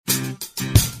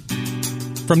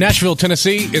From Nashville,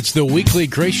 Tennessee, it's the weekly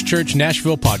Grace Church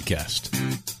Nashville podcast.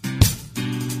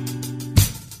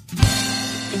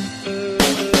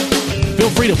 Feel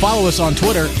free to follow us on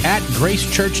Twitter at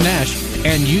Grace Church Nash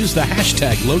and use the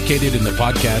hashtag located in the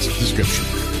podcast description.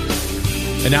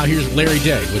 And now here's Larry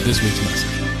Day with this week's message.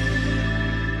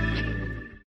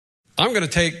 I'm going to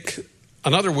take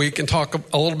another week and talk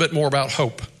a little bit more about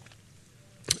hope.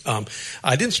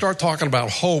 I didn't start talking about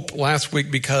hope last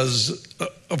week because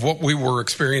of what we were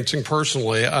experiencing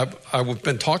personally. I've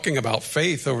been talking about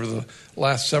faith over the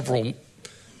last several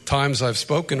times I've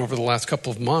spoken over the last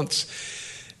couple of months.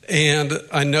 And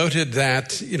I noted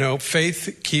that,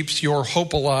 faith keeps your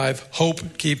hope alive.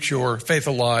 Hope keeps your faith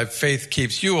alive. Faith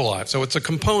keeps you alive. So it's a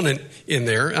component in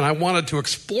there. And I wanted to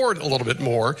explore it a little bit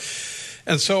more.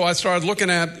 And so I started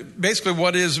looking at basically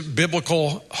what is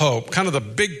biblical hope, kind of the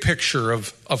big picture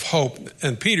of hope.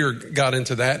 And Peter got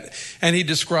into that. And he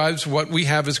describes what we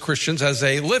have as Christians as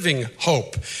a living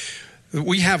hope.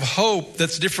 We have hope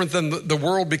that's different than the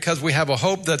world because we have a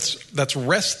hope that's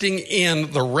resting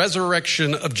in the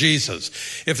resurrection of Jesus.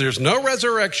 If there's no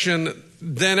resurrection,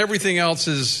 then everything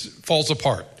else falls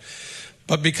apart.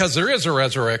 But because there is a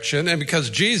resurrection and because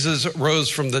Jesus rose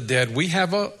from the dead, we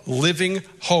have a living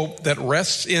hope that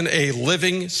rests in a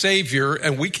living Savior,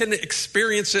 and we can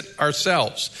experience it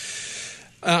ourselves.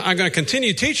 I'm going to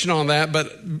continue teaching on that,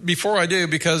 but before I do,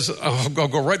 because I'll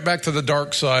go right back to the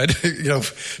dark side,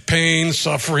 pain,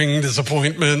 suffering,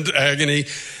 disappointment, agony,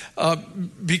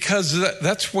 because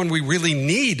that's when we really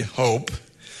need hope.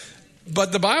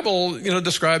 But the Bible,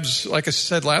 describes, like I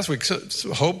said last week,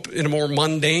 hope in a more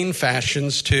mundane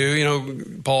fashions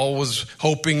too. Paul was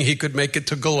hoping he could make it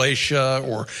to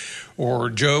Galatia, or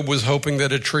Job was hoping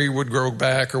that a tree would grow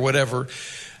back, or whatever.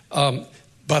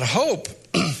 But hope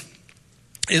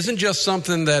isn't just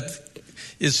something that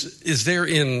is there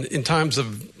in times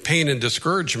of pain and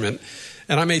discouragement.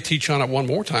 And I may teach on it one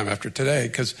more time after today,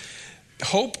 because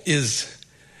hope is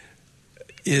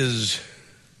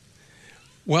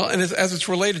well, and as it's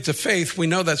related to faith, we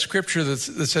know that scripture that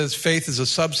says faith is a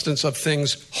substance of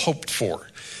things hoped for,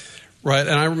 right?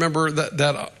 And I remember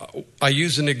that I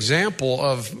used an example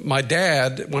of my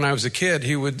dad when I was a kid.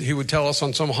 He would tell us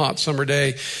on some hot summer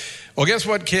day, well, guess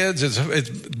what, kids? It's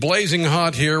blazing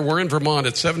hot here. We're in Vermont.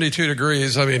 It's 72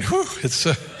 degrees. I mean, how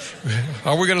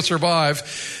are we going to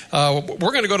survive? We're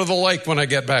going to go to the lake when I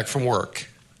get back from work.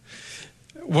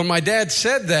 When my dad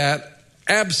said that,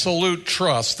 absolute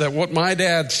trust that what my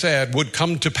dad said would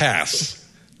come to pass.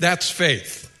 That's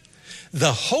faith.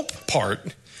 The hope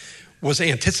part was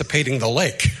anticipating the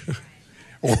lake.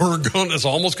 It's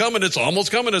almost coming. It's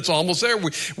almost coming. It's almost there.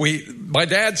 My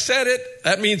dad said it.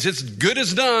 That means it's good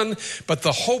as done. But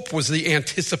the hope was the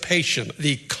anticipation,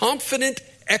 the confident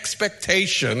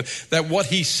expectation that what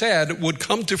he said would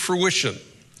come to fruition,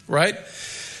 right?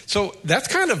 So that's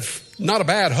kind of not a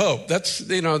bad hope. That's,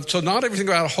 so not everything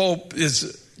about hope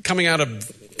is coming out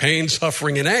of pain,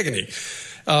 suffering, and agony.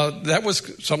 That was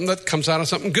something that comes out of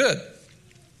something good.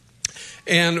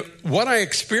 And what I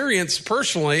experienced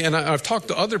personally, and I've talked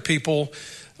to other people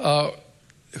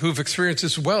who've experienced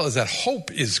this as well, is that hope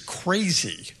is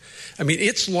crazy. I mean,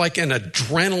 it's like an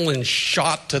adrenaline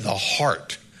shot to the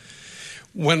heart.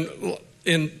 When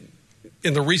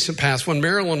in the recent past, when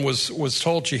Marilyn was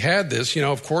told she had this,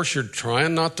 of course you're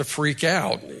trying not to freak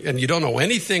out, and you don't know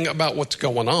anything about what's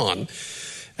going on.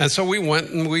 And so we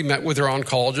went and we met with her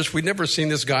oncologist. We'd never seen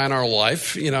this guy in our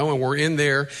life, and we're in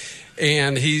there,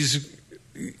 and he's,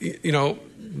 he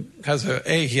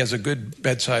has a good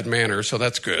bedside manner, so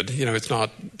that's good. It's not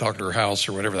Dr. House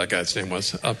or whatever that guy's name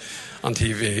was on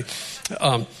TV.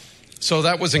 So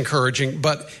that was encouraging.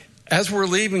 But as we're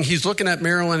leaving, he's looking at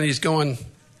Marilyn and he's going,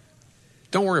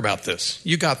 don't worry about this.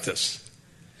 You got this.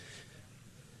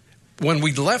 When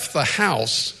we left the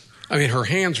house, her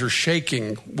hands are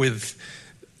shaking with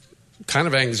kind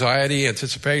of anxiety,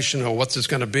 anticipation of what's this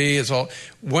going to be.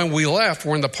 When we left,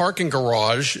 we're in the parking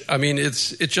garage.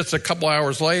 It's just a couple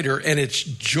hours later, and it's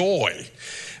joy.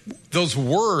 Those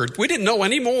words, we didn't know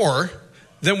any more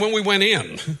than when we went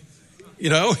in.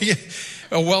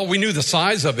 Well, we knew the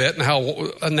size of it and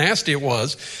how nasty it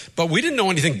was, but we didn't know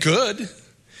anything good.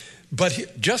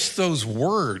 But just those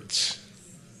words,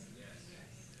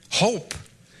 hope.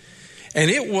 And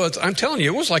it was, I'm telling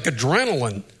you, it was like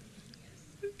adrenaline,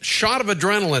 shot of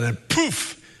adrenaline, and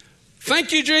poof,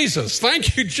 thank you, Jesus,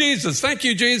 thank you, Jesus, thank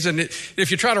you, Jesus. And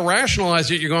if you try to rationalize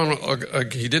it, you're going,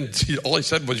 all he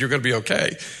said was you're going to be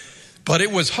okay. But it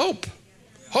was hope.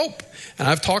 Hope. And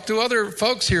I've talked to other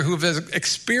folks here who have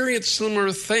experienced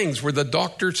similar things where the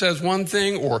doctor says one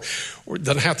thing, or it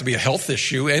doesn't have to be a health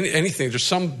issue, anything. There's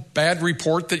some bad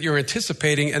report that you're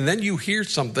anticipating, and then you hear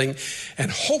something,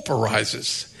 and hope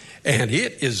arises. And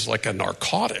it is like a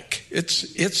narcotic. It's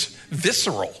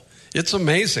visceral. It's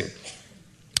amazing.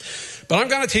 But I'm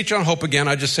going to teach on hope again.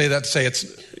 I just say that to say it's,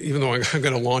 even though I'm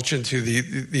going to launch into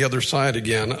the other side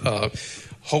again,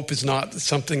 hope is not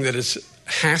something that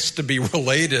has to be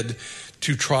related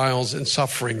to trials and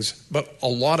sufferings, but a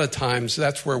lot of times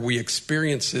that's where we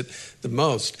experience it the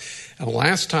most. And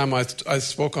last time I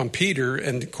spoke on Peter,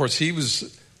 and of course he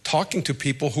was talking to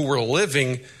people who were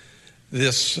living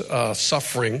this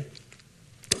suffering.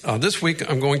 This week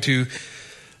I'm going to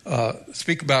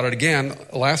speak about it again.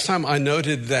 Last time I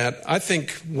noted that I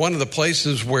think one of the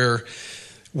places where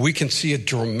we can see a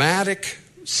dramatic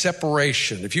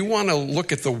separation. If you want to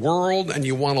look at the world and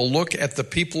you want to look at the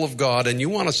people of God and you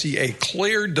want to see a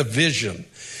clear division,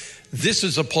 this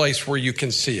is a place where you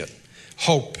can see it.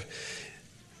 Hope.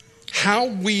 How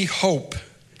we hope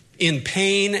in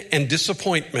pain and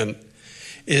disappointment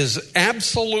is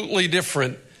absolutely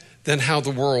different than how the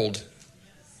world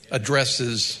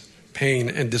addresses pain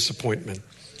and disappointment.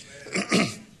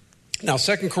 Now,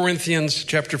 2 Corinthians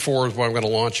chapter 4 is what I'm going to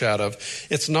launch out of.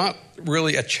 It's not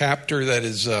really a chapter that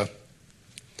is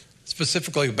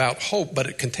specifically about hope, but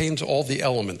it contains all the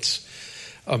elements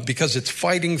because it's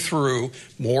fighting through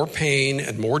more pain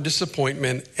and more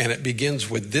disappointment, and it begins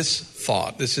with this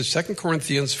thought. This is 2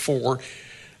 Corinthians 4,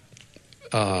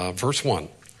 verse 1,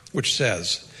 which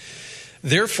says,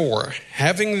 "Therefore,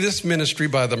 having this ministry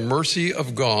by the mercy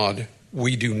of God,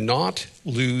 we do not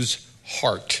lose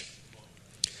heart."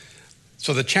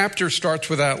 So the chapter starts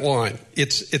with that line.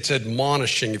 It's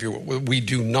admonishing, if you will. We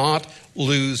do not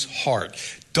lose heart.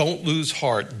 Don't lose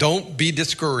heart. Don't be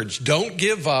discouraged. Don't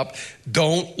give up.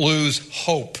 Don't lose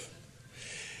hope.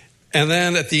 And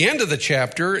then at the end of the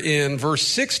chapter, in verse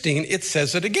 16, it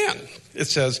says it again. It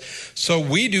says, "So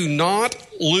we do not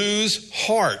lose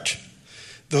heart.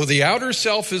 Though the outer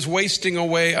self is wasting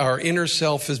away, our inner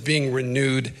self is being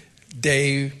renewed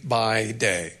day by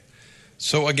day."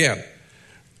 So again,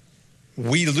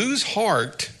 we lose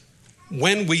heart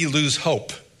when we lose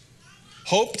hope.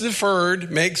 Hope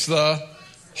deferred makes the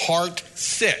heart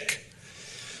sick.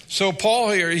 So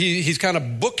Paul here, he's kind of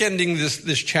bookending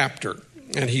this chapter.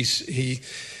 And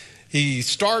he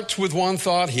starts with one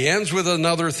thought, he ends with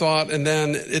another thought, and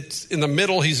then it's in the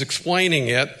middle he's explaining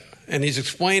it. And he's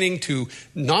explaining to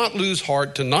not lose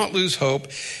heart, to not lose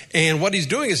hope. And what he's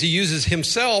doing is he uses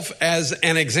himself as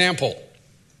an example.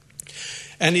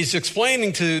 And he's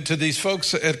explaining to these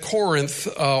folks at Corinth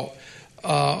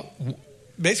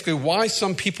basically why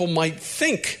some people might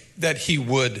think that he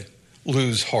would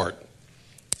lose heart.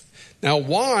 Now,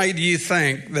 why do you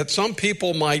think that some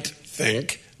people might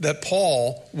think that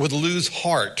Paul would lose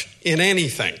heart in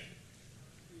anything?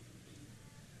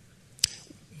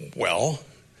 Well,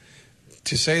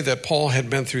 to say that Paul had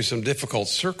been through some difficult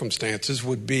circumstances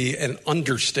would be an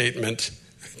understatement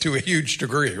to a huge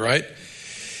degree, right?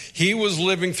 He was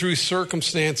living through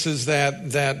circumstances that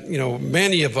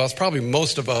many of us, probably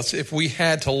most of us, if we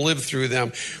had to live through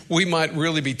them, we might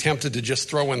really be tempted to just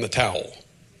throw in the towel,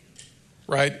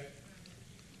 right?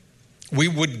 We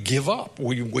would give up.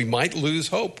 We might lose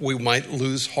hope. We might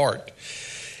lose heart.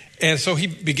 And so he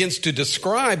begins to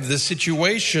describe the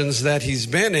situations that he's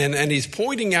been in, and he's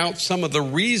pointing out some of the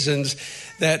reasons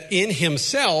that in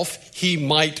himself he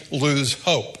might lose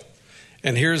hope.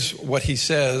 And here's what he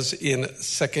says in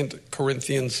 2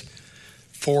 Corinthians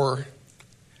 4,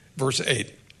 verse 8.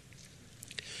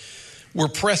 "We're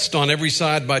pressed on every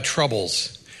side by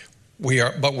troubles,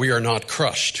 but we are not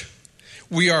crushed.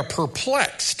 We are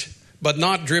perplexed, but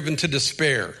not driven to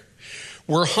despair.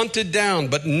 We're hunted down,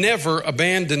 but never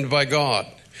abandoned by God.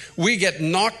 We get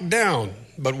knocked down,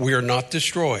 but we are not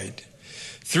destroyed.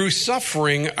 Through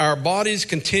suffering, our bodies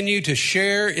continue to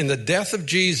share in the death of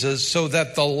Jesus so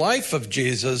that the life of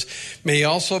Jesus may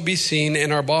also be seen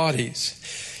in our bodies.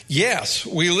 Yes,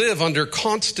 we live under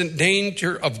constant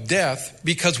danger of death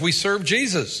because we serve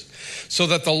Jesus, so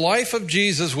that the life of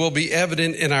Jesus will be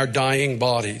evident in our dying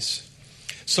bodies.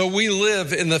 So we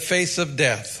live in the face of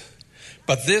death,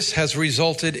 but this has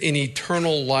resulted in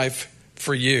eternal life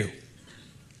for you."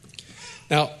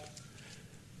 Now,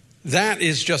 that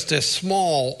is just a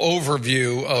small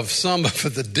overview of some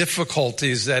of the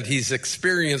difficulties that he's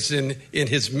experienced in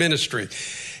his ministry.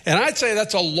 And I'd say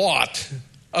that's a lot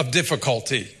of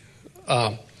difficulty.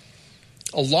 A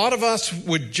lot of us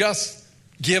would just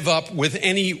give up with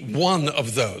any one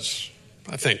of those,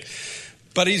 I think.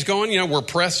 But he's going, we're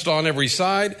pressed on every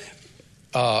side.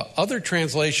 Other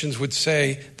translations would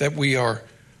say that we are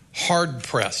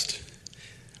hard-pressed,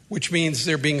 which means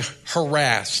they're being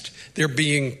harassed, they're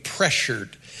being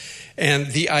pressured. And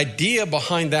the idea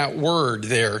behind that word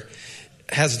there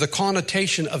has the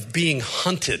connotation of being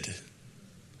hunted.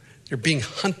 They're being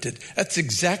hunted. That's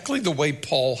exactly the way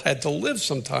Paul had to live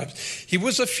sometimes. He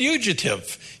was a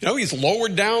fugitive. He's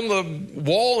lowered down the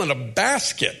wall in a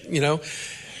basket,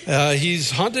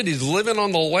 He's hunted. He's living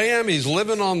on the lam. He's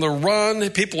living on the run.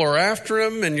 People are after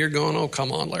him, and you're going, oh,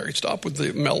 come on, Larry, stop with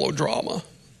the melodrama.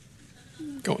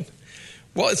 Going,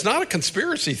 well, it's not a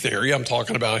conspiracy theory I'm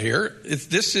talking about here.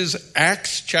 This is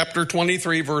Acts chapter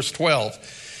 23, verse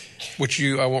 12, which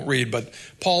I won't read, but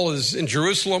Paul is in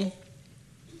Jerusalem.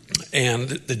 And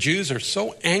the Jews are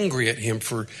so angry at him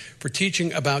for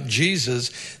teaching about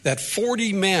Jesus that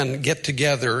 40 men get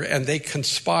together and they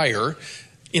conspire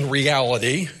in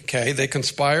reality. Okay, they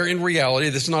conspire in reality.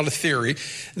 This is not a theory.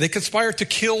 They conspire to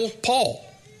kill Paul.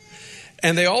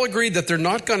 And they all agreed that they're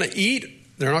not going to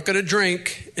eat, they're not going to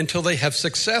drink until they have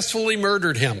successfully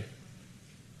murdered him.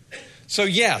 So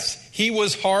yes, he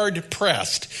was hard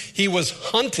pressed. He was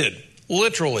hunted,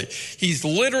 literally. He's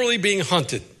literally being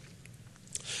hunted.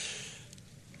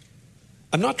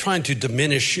 I'm not trying to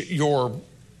diminish your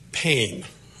pain,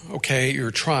 okay,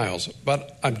 your trials,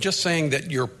 but I'm just saying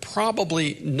that you're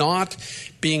probably not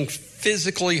being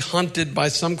physically hunted by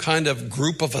some kind of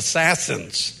group of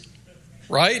assassins,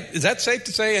 right? Is that safe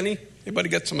to say? Anybody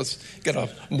get a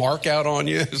mark out on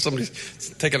you?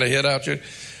 Somebody's taking a hit out you?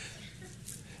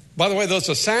 By the way, those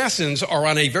assassins are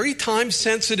on a very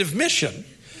time-sensitive mission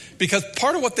because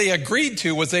part of what they agreed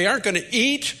to was they aren't going to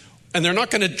eat and they're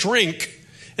not going to drink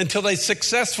until they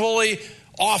successfully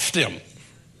offed him.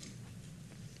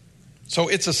 So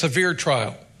it's a severe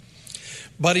trial.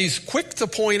 But he's quick to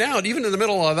point out, even in the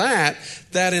middle of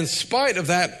that in spite of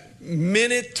that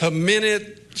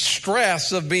minute-to-minute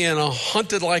stress of being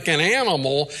hunted like an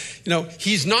animal,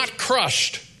 he's not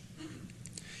crushed.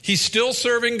 He's still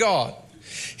serving God.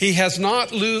 He has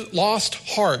not lost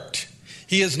heart.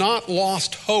 He has not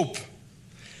lost hope.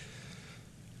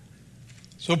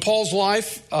 So Paul's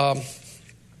life,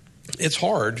 it's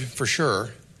hard for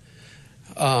sure.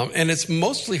 And it's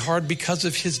mostly hard because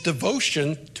of his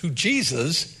devotion to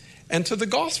Jesus and to the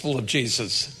gospel of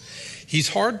Jesus. He's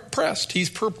hard-pressed. He's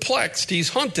perplexed. He's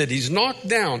hunted. He's knocked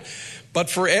down. But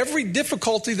for every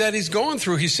difficulty that he's going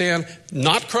through, he's saying,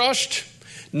 not crushed,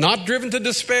 not driven to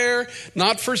despair,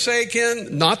 not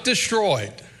forsaken, not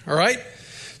destroyed. All right?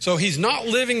 So he's not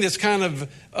living this kind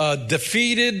of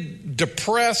defeated,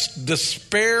 depressed,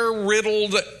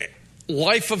 despair-riddled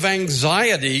life of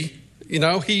anxiety.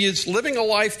 He is living a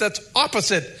life that's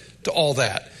opposite to all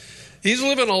that. He's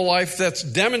living a life that's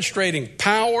demonstrating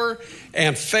power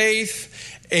and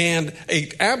faith and an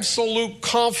absolute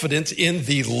confidence in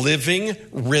the living,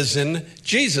 risen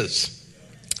Jesus.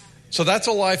 So that's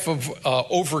a life of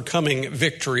overcoming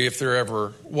victory if there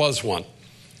ever was one.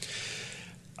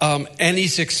 And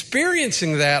he's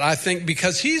experiencing that, I think,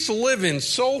 because he's living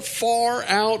so far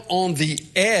out on the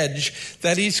edge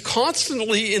that he's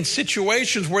constantly in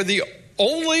situations where the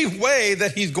only way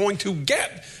that he's going to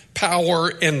get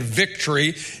power and victory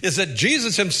is that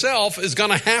Jesus himself is going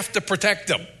to have to protect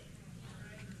him.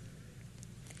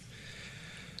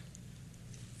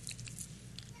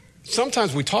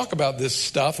 Sometimes we talk about this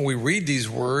stuff and we read these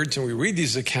words and we read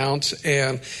these accounts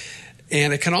and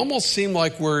it can almost seem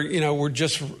like we're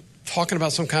just talking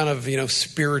about some kind of,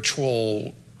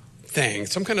 spiritual thing,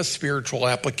 some kind of spiritual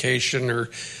application or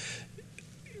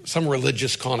some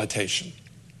religious connotation.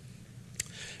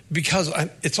 Because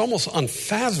it's almost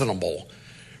unfathomable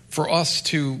for us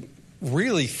to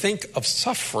really think of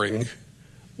suffering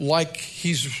like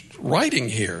he's writing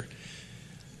here.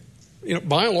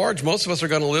 By and large, most of us are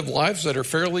going to live lives that are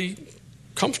fairly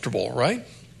comfortable, right?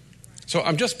 So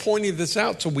I'm just pointing this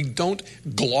out so we don't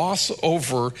gloss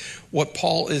over what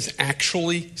Paul is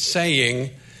actually saying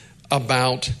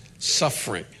about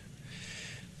suffering.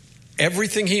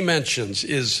 Everything he mentions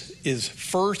is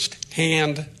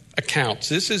first-hand accounts.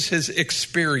 This is his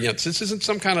experience. This isn't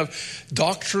some kind of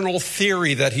doctrinal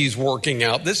theory that he's working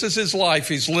out. This is his life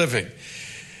he's living.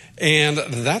 And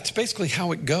that's basically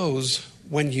how it goes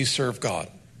when you serve God.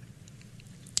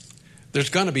 There's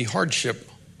going to be hardship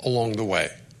along the way.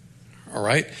 All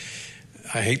right?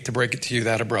 I hate to break it to you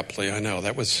that abruptly. I know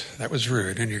that was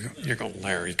rude. And you're going,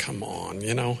 Larry, come on.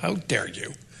 How dare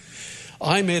you?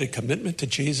 I made a commitment to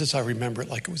Jesus. I remember it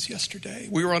like it was yesterday.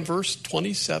 We were on verse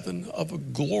 27 of a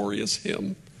glorious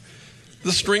hymn.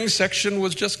 The string section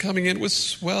was just coming in. It was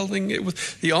swelling.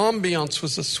 The ambiance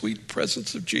was the sweet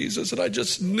presence of Jesus. And I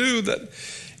just knew that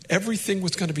everything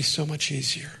was going to be so much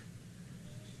easier.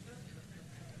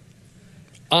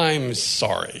 I'm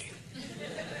sorry.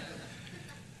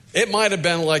 It might have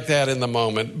been like that in the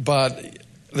moment, but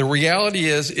the reality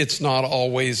is it's not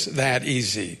always that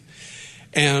easy.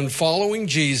 And following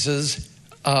Jesus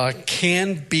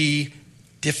can be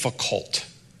difficult,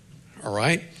 all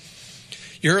right?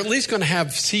 You're at least going to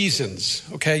have seasons,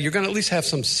 okay? You're going to at least have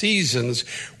some seasons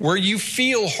where you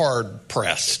feel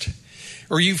hard-pressed,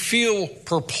 or you feel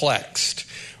perplexed,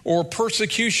 or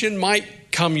persecution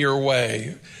might come your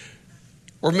way,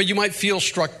 or you might feel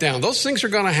struck down. Those things are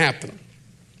going to happen.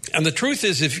 And the truth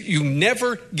is, if you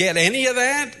never get any of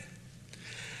that,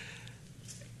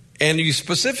 and you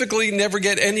specifically never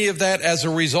get any of that as a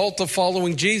result of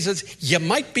following Jesus, you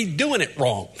might be doing it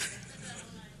wrong.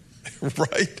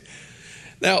 Right?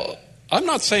 Now, I'm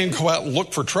not saying go out and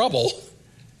look for trouble.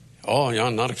 Oh, yeah,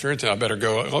 I'm not experiencing it.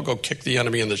 I'll go kick the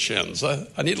enemy in the shins. I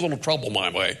need a little trouble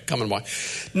coming my way.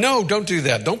 No, don't do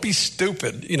that. Don't be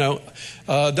stupid.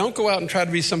 Don't go out and try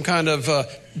to be some kind of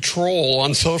troll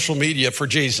on social media for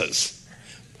Jesus.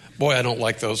 Boy, I don't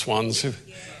like those ones.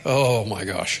 Oh, my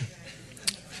gosh.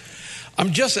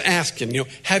 I'm just asking you,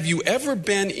 have you ever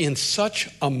been in such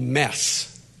a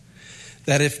mess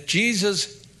that if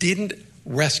Jesus didn't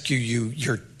rescue you,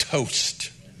 you're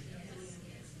toast?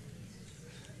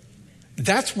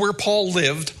 That's where Paul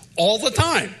lived all the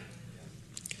time.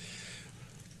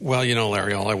 Well,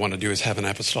 Larry, all I want to do is have an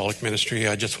apostolic ministry.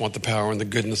 I just want the power and the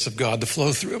goodness of God to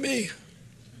flow through me.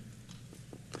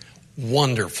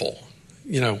 Wonderful.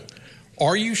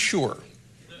 Are you sure?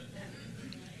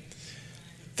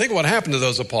 Think of what happened to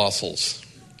those apostles.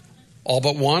 All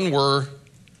but one were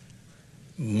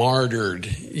martyred.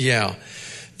 Yeah.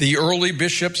 The early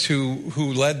bishops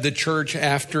who led the church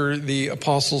after the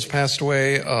apostles passed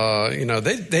away,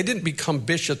 they didn't become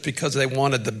bishops because they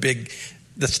wanted the big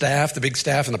staff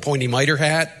and the pointy mitre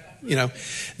hat.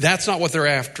 That's not what they're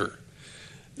after.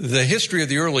 The history of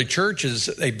the early church is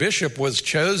a bishop was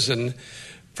chosen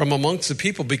from amongst the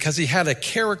people because he had a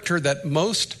character that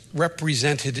most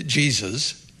represented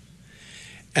Jesus.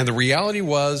 And the reality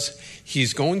was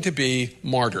he's going to be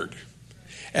martyred.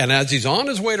 And as he's on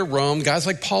his way to Rome, guys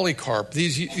like Polycarp,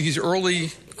 these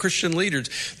early Christian leaders,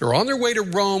 they're on their way to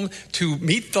Rome to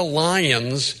meet the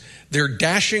lions. They're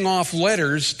dashing off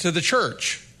letters to the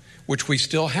church, which we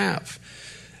still have.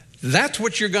 That's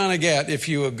what you're going to get if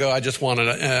you go, I just want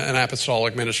an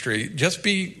apostolic ministry. Just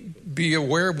be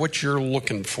aware of what you're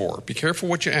looking for. Be careful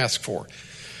what you ask for.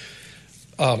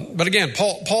 But again,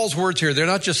 Paul's words here, they're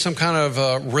not just some kind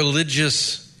of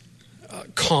religious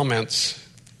comments.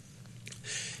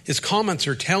 His comments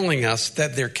are telling us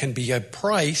that there can be a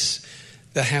price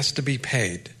that has to be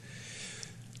paid.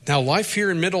 Now, life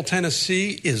here in Middle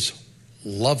Tennessee is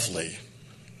lovely.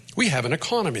 We have an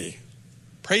economy.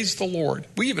 Praise the Lord.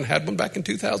 We even had one back in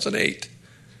 2008.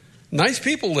 Nice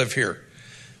people live here,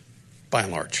 by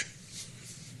and large.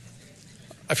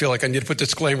 I feel like I need to put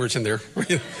disclaimers in there.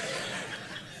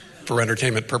 For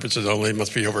entertainment purposes only, it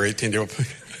must be over 18.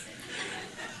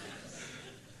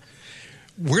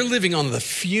 We're living on the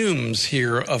fumes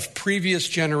here of previous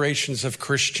generations of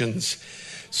Christians.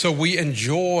 So we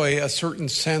enjoy a certain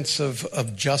sense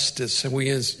of justice, and we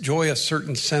enjoy a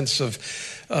certain sense of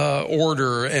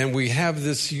order, and we have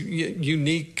this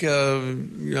unique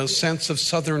sense of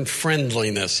Southern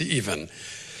friendliness even.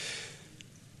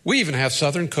 We even have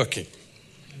Southern cooking,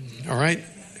 all right?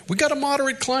 We got a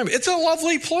moderate climate. It's a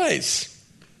lovely place.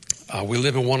 We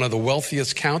live in one of the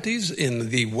wealthiest counties in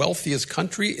the wealthiest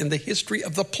country in the history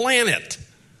of the planet.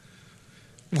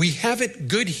 We have it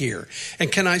good here.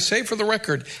 And can I say for the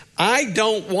record, I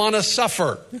don't want to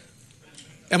suffer.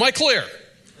 Am I clear?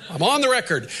 I'm on the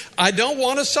record. I don't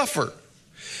want to suffer.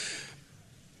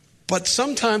 But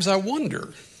sometimes I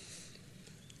wonder,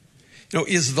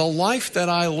 is the life that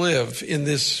I live in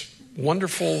this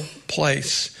wonderful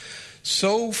place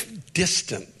so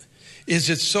distant? Is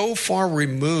it so far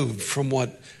removed from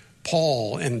what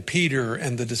Paul and Peter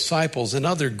and the disciples and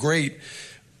other great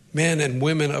men and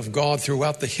women of God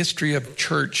throughout the history of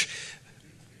church,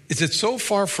 is it so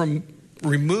far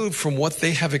removed from what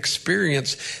they have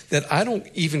experienced that I don't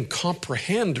even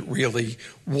comprehend really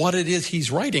what it is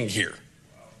he's writing here?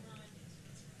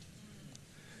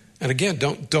 And again,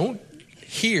 don't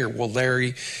hear, well,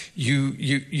 Larry,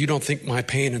 you don't think my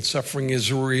pain and suffering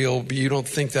is real. You don't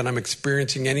think that I'm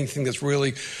experiencing anything that's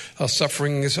really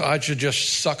suffering. So I should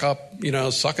just suck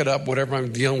it up, whatever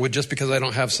I'm dealing with, just because I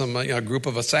don't have some group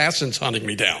of assassins hunting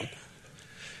me down.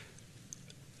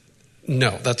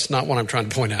 No, that's not what I'm trying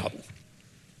to point out.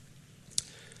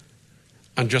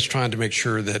 I'm just trying to make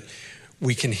sure that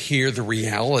we can hear the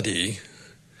reality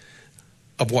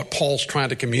of what Paul's trying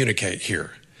to communicate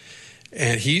here.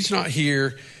 And he's not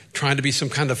here trying to be some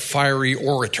kind of fiery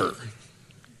orator.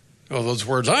 Oh, those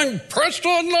words, I'm pressed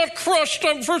on, not crushed,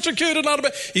 I'm persecuted, not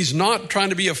abashed. He's not trying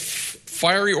to be a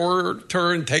fiery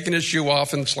orator and taking his shoe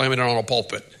off and slamming it on a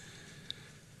pulpit.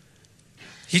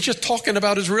 He's just talking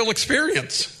about his real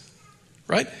experience,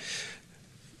 right?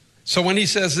 So when he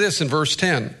says this in verse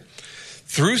 10,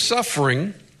 through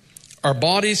suffering, our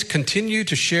bodies continue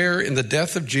to share in the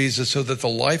death of Jesus so that the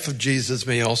life of Jesus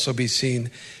may also be seen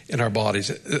in our bodies.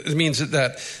 It means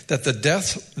that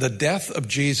the death of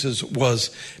Jesus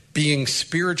was being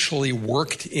spiritually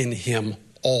worked in him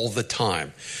all the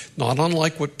time. Not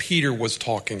unlike what Peter was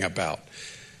talking about.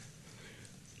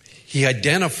 He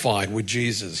identified with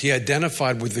Jesus. He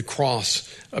identified with the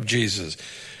cross of Jesus.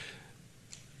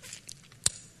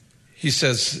 He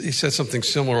says something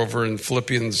similar over in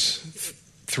Philippians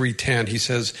 3:10. He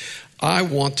says, I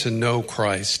want to know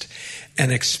Christ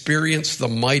and experience the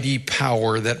mighty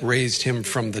power that raised him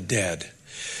from the dead.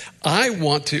 I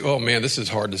want to, oh man, this is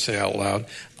hard to say out loud.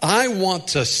 I want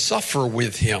to suffer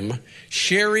with him,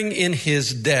 sharing in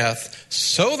his death,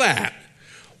 so that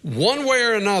one way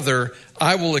or another,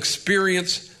 I will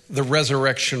experience the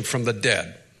resurrection from the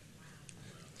dead.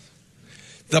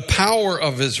 The power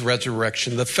of his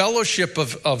resurrection, the fellowship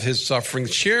of his suffering,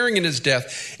 sharing in his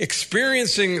death,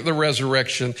 experiencing the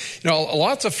resurrection. You know,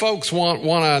 lots of folks want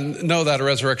to know that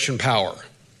resurrection power.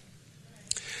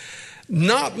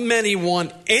 Not many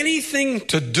want anything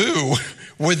to do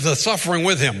with the suffering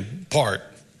with him part.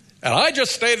 And I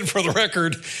just stated for the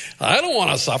record, I don't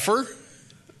want to suffer.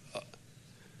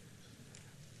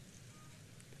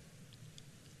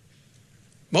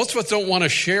 Most of us don't want to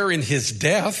share in his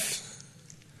death.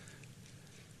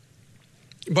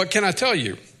 But can I tell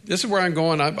you, this is where I'm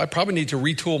going. I probably need to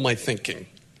retool my thinking.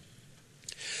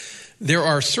 There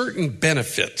are certain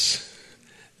benefits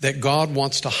that God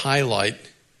wants to highlight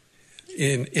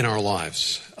in our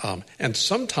lives. And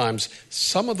sometimes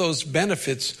some of those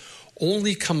benefits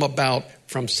only come about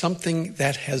from something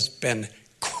that has been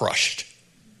crushed.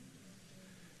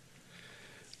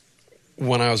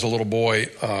 When I was a little boy,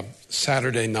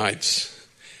 Saturday nights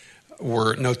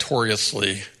were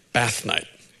notoriously bath night.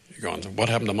 You're going, what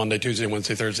happened to Monday, Tuesday,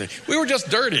 Wednesday, Thursday? We were just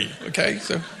dirty, okay?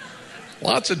 So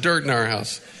lots of dirt in our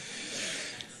house.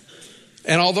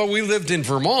 And although we lived in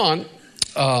Vermont,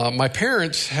 my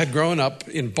parents had grown up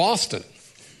in Boston.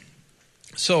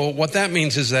 So what that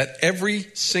means is that every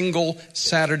single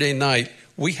Saturday night,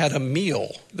 we had a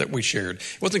meal that we shared.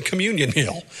 It wasn't a communion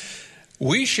meal.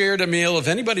 We shared a meal. If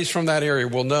anybody's from that area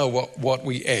will know what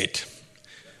we ate.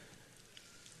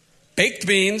 Baked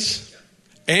beans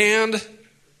and,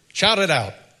 shout it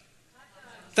out.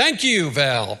 Thank you,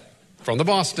 Val, from the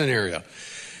Boston area.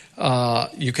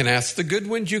 You can ask the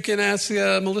Goodwins. You can ask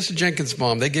Melissa Jenkins'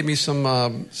 mom. They give me some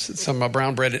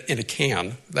brown bread in a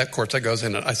can. That, of course, that goes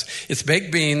in it. It's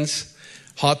baked beans,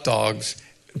 hot dogs,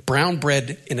 brown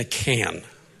bread in a can.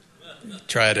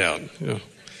 Try it out. Yeah.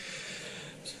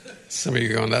 Some of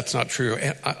you are going, that's not true.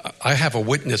 I have a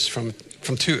witness from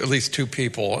at least two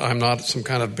people. I'm not some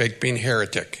kind of baked bean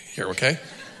heretic here, okay?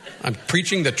 I'm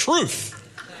preaching the truth.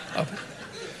 At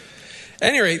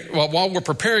any rate, while we're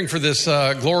preparing for this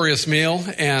glorious meal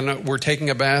and we're taking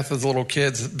a bath as little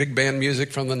kids, big band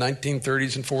music from the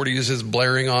 1930s and 40s is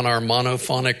blaring on our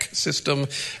monophonic system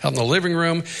out in the living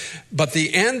room. But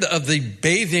the end of the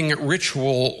bathing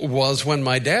ritual was when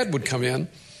my dad would come in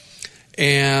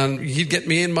and he'd get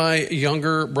me and my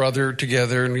younger brother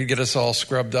together and he'd get us all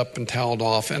scrubbed up and toweled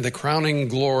off. And the crowning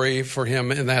glory for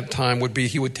him in that time would be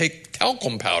he would take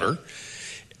talcum powder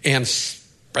and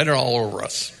spread it all over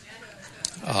us.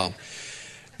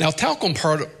 Now, talcum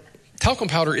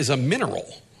powder is a mineral.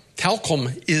 Talcum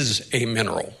is a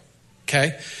mineral,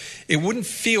 okay? It wouldn't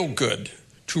feel good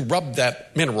to rub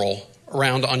that mineral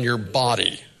around on your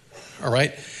body, all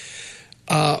right?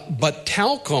 But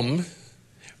talcum,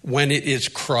 when it is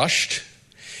crushed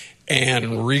and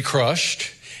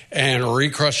recrushed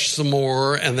some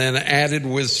more and then added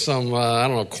with some,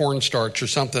 cornstarch or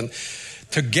something,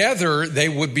 together, they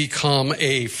would become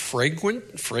a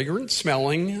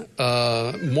fragrant-smelling,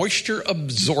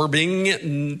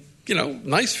 moisture-absorbing,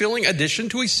 nice-feeling addition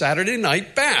to a Saturday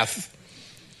night bath.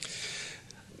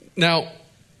 Now,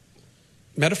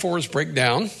 metaphors break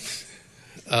down,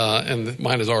 and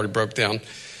mine has already broke down.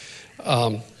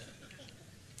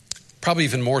 Probably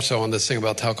even more so on this thing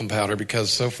about talcum powder,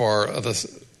 because so far,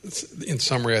 in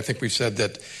summary, I think we've said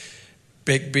that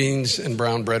baked beans and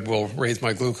brown bread will raise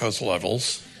my glucose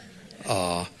levels.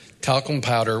 Talcum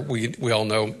powder, we all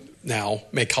know now,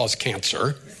 may cause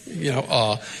cancer.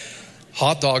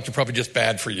 Hot dogs are probably just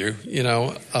bad for you,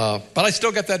 But I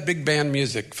still got that big band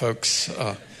music, folks.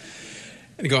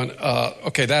 And you're going,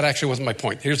 okay, that actually wasn't my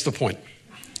point. Here's the point.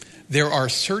 There are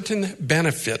certain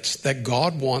benefits that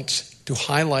God wants to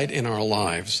highlight in our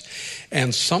lives.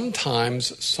 And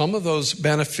sometimes some of those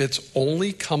benefits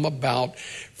only come about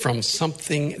from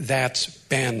something that's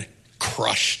been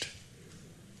crushed.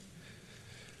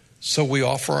 So we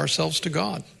offer ourselves to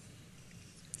God.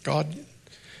 God,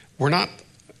 we're not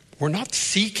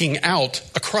seeking out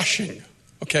a crushing.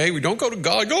 Okay? We don't go to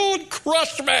God, God,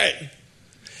 crush me.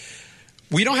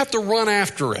 We don't have to run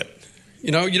after it.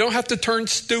 You know, you don't have to turn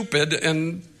stupid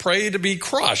and pray to be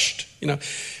crushed. You know,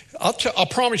 I'll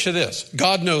promise you this.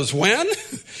 God knows when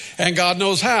and God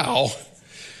knows how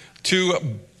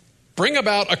to bring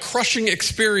about a crushing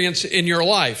experience in your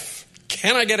life.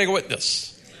 Can I get a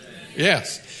witness?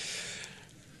 Yes.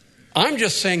 I'm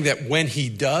just saying that when he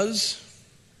does,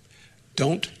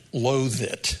 don't loathe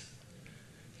it.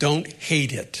 Don't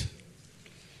hate it.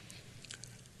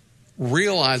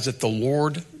 Realize that the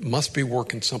Lord must be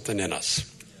working something in us.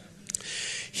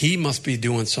 He must be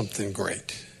doing something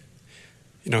great.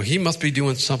 You know, he must be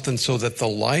doing something so that the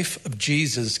life of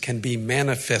Jesus can be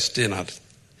manifest in us.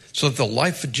 So that the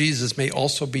life of Jesus may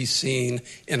also be seen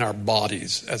in our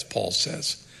bodies, as Paul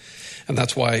says. And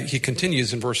that's why he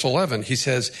continues in verse 11. He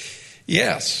says,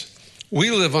 yes,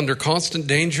 we live under constant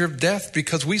danger of death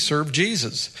because we serve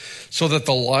Jesus, so that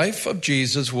the life of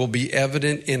Jesus will be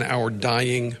evident in our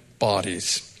dying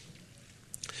bodies.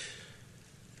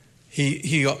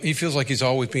 He feels like he's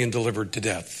always being delivered to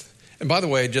death. And by the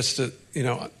way, just to, you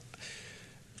know,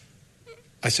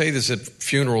 I say this at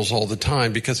funerals all the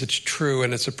time because it's true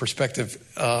and it's a perspective.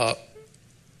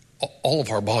 All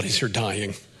of our bodies are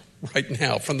dying right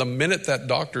now. From the minute that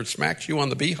doctor smacks you on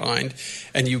the behind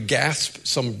and you gasp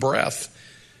some breath,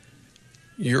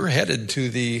 you're headed to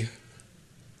the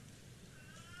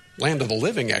land of the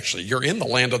living, actually. You're in the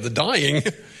land of the dying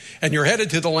and you're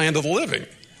headed to the land of the living,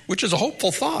 which is a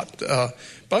hopeful thought. But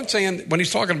I'm saying when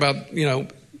he's talking about, you know,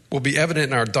 will be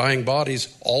evident in our dying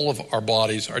bodies, all of our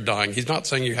bodies are dying. He's not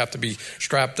saying you have to be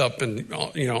strapped up and,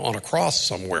 you know, on a cross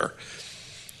somewhere.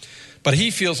 But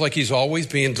he feels like he's always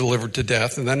being delivered to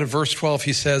death. And then in verse 12,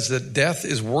 he says that death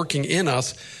is working in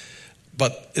us,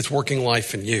 but it's working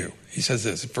life in you. He says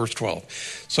this in verse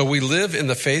 12. So we live in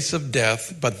the face of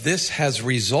death, but this has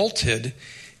resulted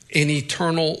in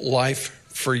eternal life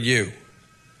for you.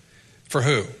 For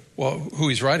who? Well, who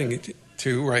he's writing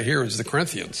to right here is the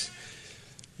Corinthians.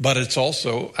 But it's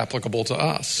also applicable to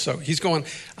us. So he's going,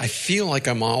 I feel like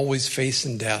I'm always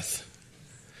facing death.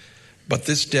 But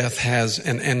this death has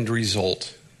an end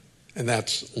result, and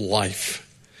that's life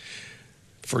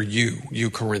for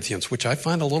you Corinthians, which I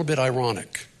find a little bit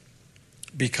ironic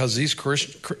because these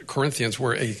Corinthians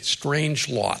were a strange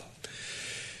lot.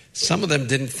 Some of them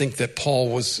didn't think that Paul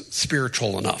was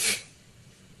spiritual enough.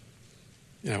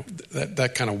 You know,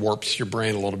 that kind of warps your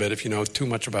brain a little bit if you know too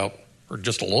much about, or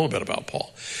just a little bit about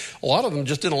Paul. A lot of them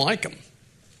just didn't like him.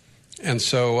 And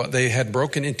so they had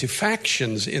broken into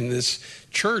factions in this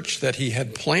church that he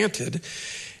had planted,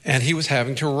 and he was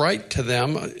having to write to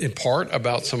them in part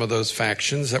about some of those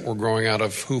factions that were growing out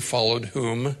of who followed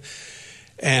whom.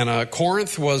 And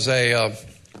Corinth was it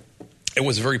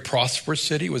was a very prosperous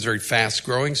city. It was a very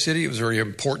fast-growing city. It was a very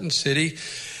important city.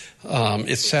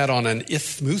 It sat on an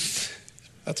isthmus.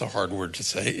 That's a hard word to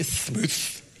say,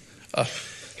 isthmus.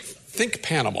 Think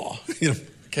Panama, you know,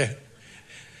 okay.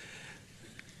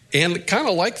 And kind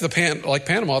of like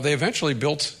Panama, they eventually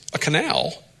built a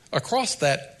canal across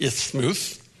that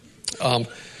isthmus. But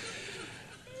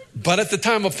at the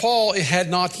time of Paul, it had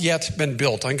not yet been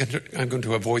built. I'm going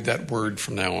to avoid that word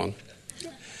from now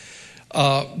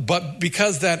on. But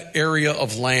because that area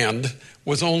of land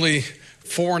was only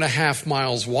 4.5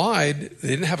 miles wide, they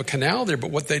didn't have a canal there.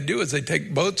 But what they do is they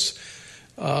take boats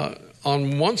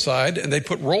on one side and they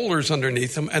put rollers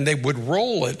underneath them, and they would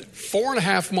roll it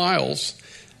 4.5 miles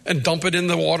and dump it in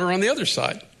the water on the other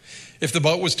side. If the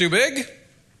boat was too big,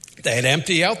 they'd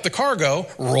empty out the cargo,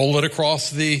 roll it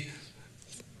across the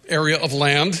area of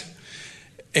land,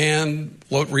 and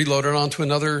reload it onto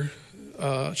another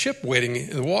ship waiting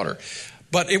in the water.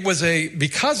 But it was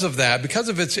because of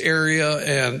its area,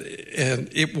 and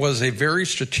it was a very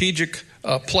strategic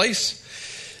place.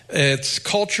 Its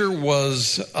culture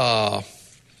was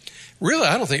really,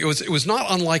 I don't think it was not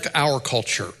unlike our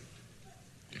culture.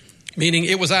 Meaning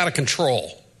it was out of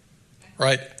control,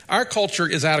 right? Our culture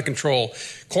is out of control.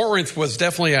 Corinth was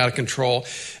definitely out of control.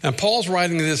 And Paul's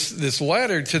writing this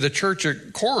letter to the church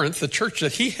at Corinth, the church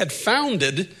that he had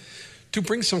founded, to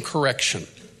bring some correction.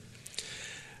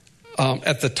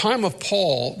 At the time of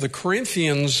Paul, the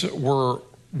Corinthians were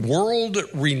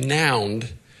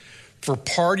world-renowned for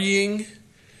partying,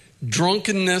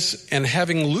 drunkenness, and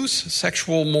having loose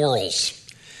sexual morals.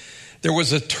 There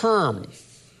was a term,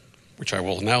 which I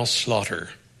will now slaughter,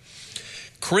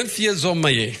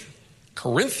 Corinthiazomai,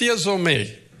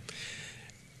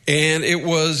 and it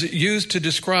was used to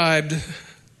describe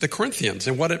the Corinthians,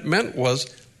 and what it meant was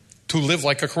to live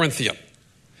like a Corinthian.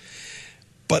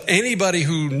 But anybody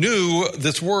who knew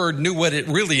this word knew what it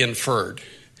really inferred.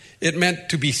 It meant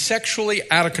to be sexually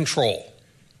out of control.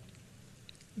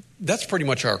 That's pretty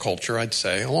much our culture, I'd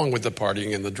say, along with the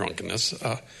partying and the drunkenness.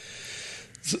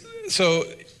 So,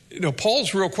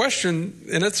 Paul's real question,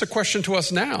 and it's a question to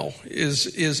us now,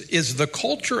 is the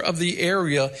culture of the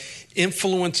area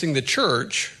influencing the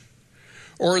church,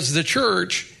 or is the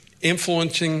church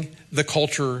influencing the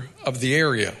culture of the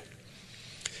area?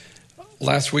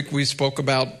 Last week we spoke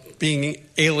about being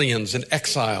aliens and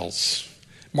exiles,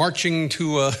 marching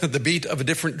to the beat of a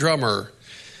different drummer.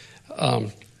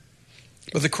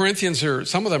 But the Corinthians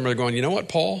some of them are going, you know what,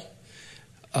 Paul?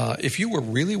 If you were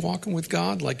really walking with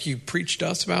God like you preached to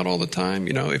us about all the time,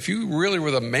 if you really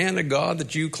were the man of God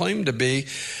that you claim to be,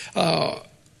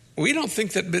 we don't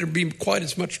think that there'd be quite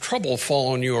as much trouble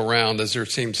following you around as there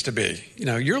seems to be.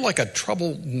 You're like a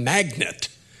trouble magnet.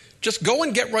 Just go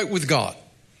and get right with God.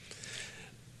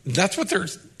 That's what they're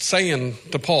saying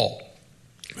to Paul.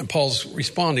 And Paul's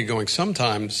responding, going,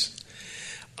 sometimes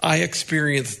I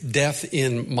experience death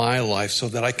in my life so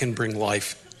that I can bring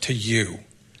life to you.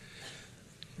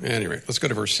 Anyway, let's go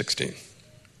to verse 16.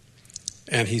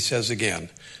 And he says again,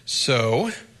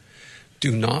 so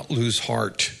do not lose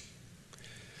heart.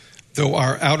 Though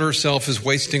our outer self is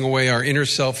wasting away, our inner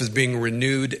self is being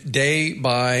renewed day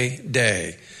by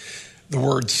day. The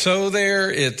word so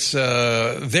there, it's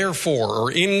therefore,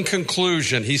 or in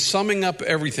conclusion. He's summing up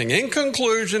everything. In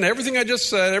conclusion, everything I just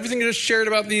said, everything I just shared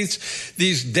about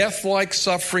these death-like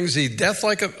sufferings, these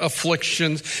death-like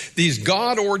afflictions, these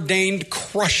God-ordained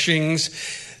crushings,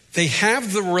 they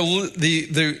have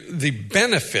the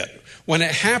benefit. When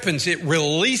it happens, it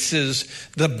releases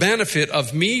the benefit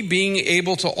of me being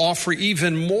able to offer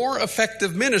even more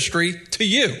effective ministry to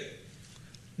you.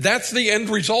 That's the end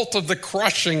result of the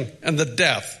crushing and the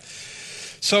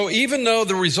death. So even though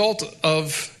the result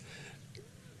of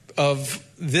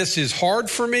this is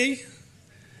hard for me,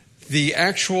 the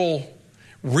actual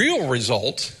real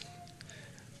result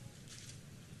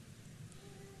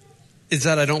is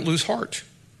that I don't lose heart.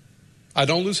 I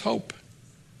don't lose hope.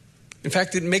 In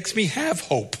fact, it makes me have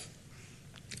hope.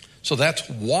 So that's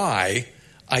why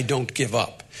I don't give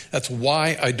up. That's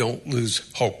why I don't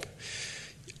lose hope.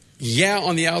 Yeah,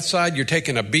 on the outside, you're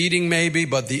taking a beating maybe,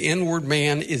 but the inward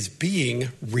man is being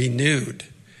renewed.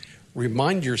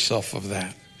 Remind yourself of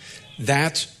that.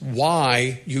 That's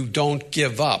why you don't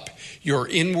give up. Your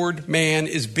inward man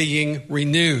is being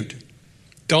renewed.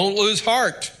 Don't lose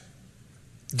heart.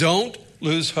 Don't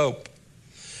lose hope.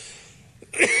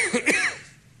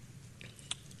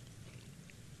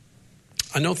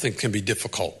 I know things can be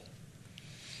difficult.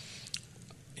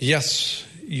 Yes,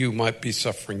 you might be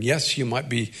suffering. Yes, you might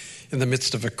be in the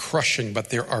midst of a crushing, but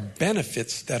there are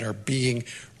benefits that are being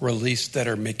released that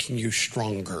are making you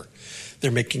stronger.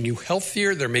 They're making you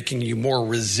healthier. They're making you more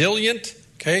resilient.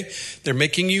 Okay? They're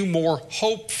making you more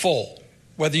hopeful.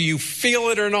 Whether you feel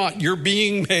it or not, you're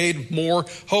being made more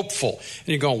hopeful. And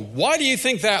you go, why do you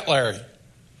think that, Larry?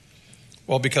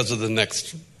 Well, because of the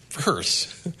next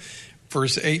verse.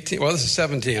 Verse 18. Well, this is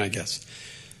 17, I guess.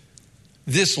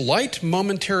 This light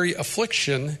momentary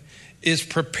affliction is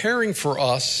preparing for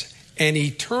us an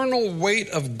eternal weight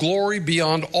of glory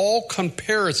beyond all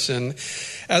comparison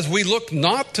as we look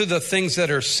not to the things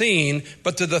that are seen,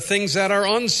 but to the things that are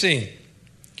unseen.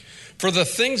 For the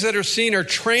things that are seen are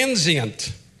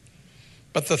transient,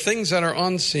 but the things that are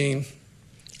unseen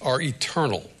are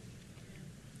eternal.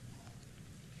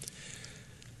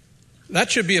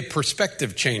 That should be a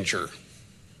perspective changer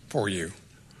for you.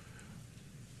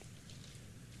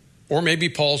 Or maybe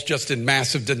Paul's just in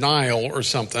massive denial or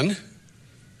something.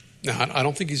 No, I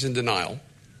don't think he's in denial.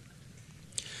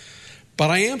 But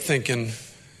I am thinking,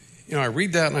 I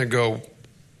read that and I go,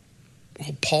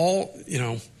 well, Paul,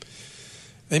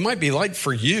 they might be light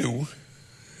for you,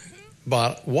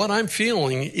 but what I'm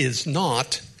feeling is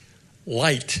not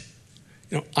light.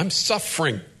 I'm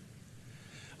suffering.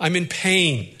 I'm in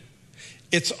pain.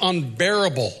 It's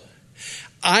unbearable.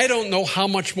 I don't know how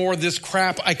much more of this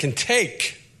crap I can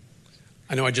take.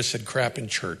 I know I just said crap in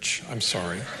church. I'm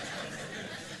sorry.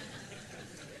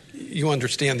 You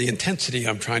understand the intensity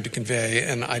I'm trying to convey,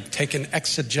 and I've taken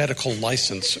exegetical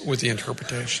license with the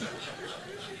interpretation.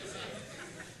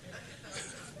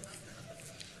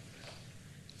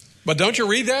 But don't you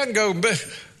read that and go,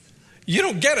 you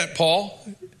don't get it, Paul.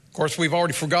 Of course, we've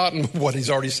already forgotten what he's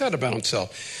already said about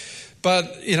himself.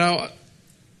 But,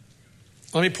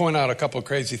 let me point out a couple of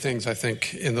crazy things, I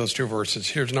think, in those two verses.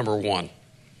 Here's number one.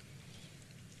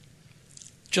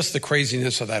 Just the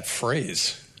craziness of that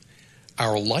phrase,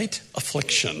 our light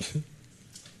affliction.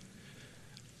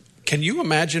 Can you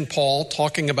imagine Paul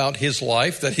talking about his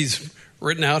life that he's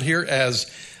written out here as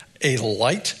a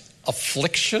light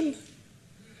affliction?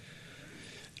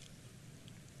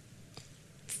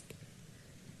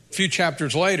 A few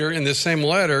chapters later, in this same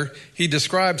letter, he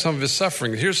describes some of his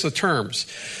suffering. Here's the terms: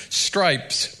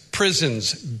 stripes,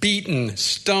 prisons, beaten,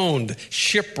 stoned,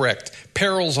 shipwrecked,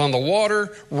 perils on the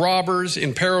water, robbers,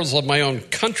 in perils of my own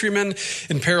countrymen,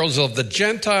 in perils of the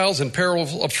Gentiles, in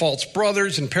perils of false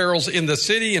brothers, in perils in the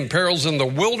city, in perils in the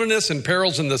wilderness, in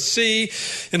perils in the sea,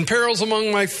 in perils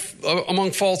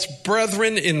among false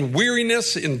brethren, in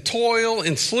weariness, in toil,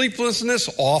 in sleeplessness,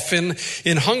 often,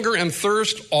 in hunger and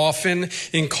thirst, often,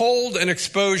 in cold and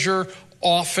exposure,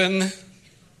 often.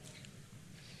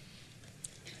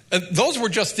 Those were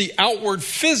just the outward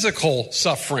physical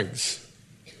sufferings.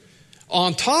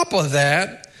 On top of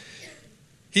that,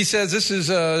 he says, this is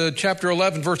chapter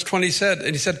 11, verse 20, he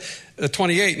said,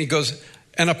 28, and he goes,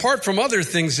 and apart from other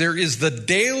things, there is the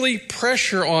daily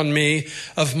pressure on me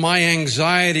of my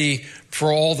anxiety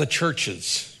for all the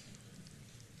churches.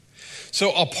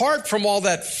 So apart from all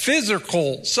that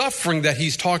physical suffering that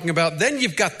he's talking about, then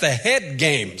you've got the head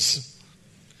games.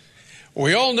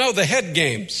 We all know the head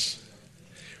games.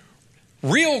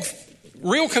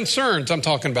 Real concerns I'm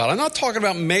talking about. I'm not talking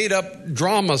about made up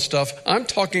drama stuff. I'm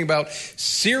talking about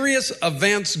serious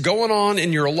events going on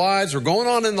in your lives or going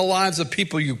on in the lives of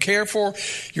people you care for,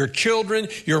 your children,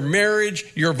 your marriage,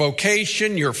 your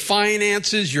vocation, your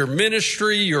finances, your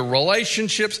ministry, your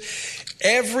relationships.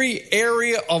 Every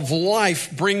area of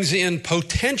life brings in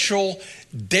potential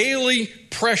daily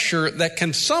pressure that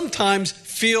can sometimes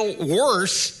feel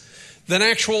worse than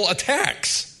actual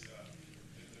attacks.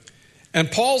 And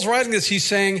Paul's writing this, he's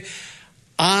saying,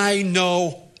 I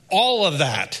know all of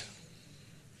that.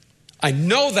 I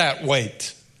know that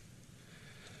weight.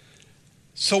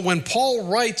 So when Paul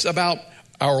writes about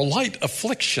our light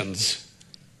afflictions,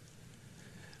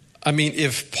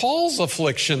 if Paul's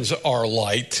afflictions are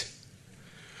light,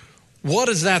 what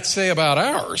does that say about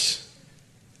ours?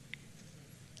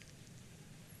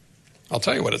 I'll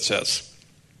tell you what it says.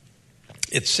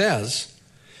 It says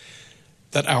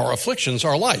that our afflictions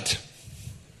are light.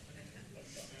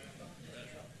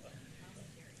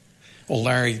 Well,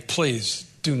 Larry, please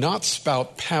do not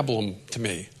spout pablum to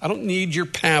me. I don't need your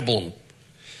pablum.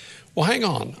 Well, hang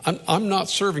on. I'm not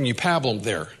serving you pablum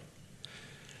there.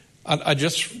 I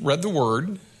just read the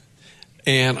word,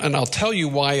 and I'll tell you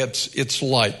why it's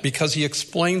light, because he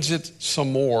explains it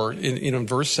some more in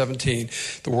verse 17.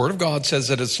 The word of God says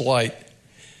that it's light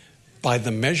by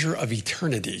the measure of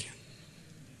eternity.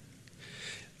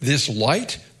 This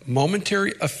light,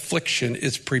 momentary affliction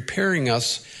is preparing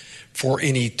us for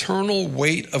an eternal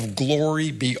weight of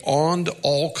glory beyond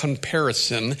all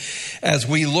comparison, as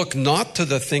we look not to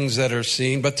the things that are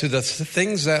seen, but to the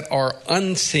things that are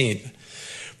unseen.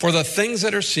 For the things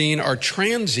that are seen are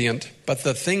transient, but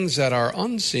the things that are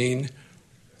unseen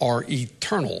are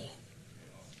eternal.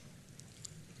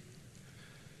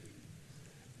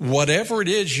 Whatever it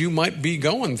is you might be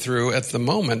going through at the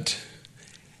moment,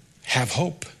 have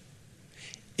hope.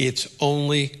 It's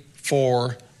only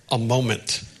for a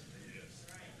moment.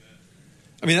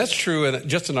 That's true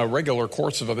just in a regular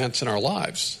course of events in our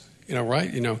lives,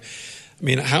 right?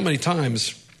 How many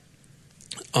times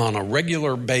on a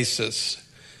regular basis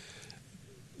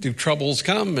do troubles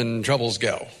come and troubles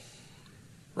go,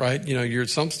 right?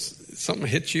 Something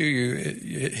hits you,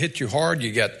 it hit you hard,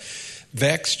 you get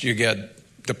vexed, you get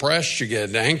depressed, you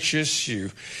get anxious,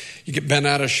 you get bent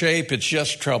out of shape. It's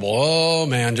just trouble. Oh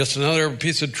man, just another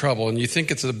piece of trouble. And you think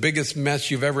it's the biggest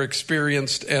mess you've ever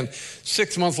experienced. And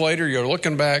 6 months later, you're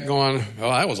looking back going, oh,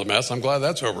 that was a mess. I'm glad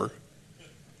that's over.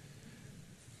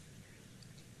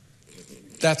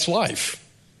 That's life.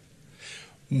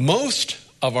 Most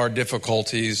of our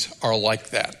difficulties are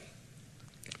like that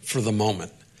for the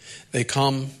moment. They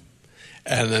come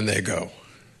and then they go.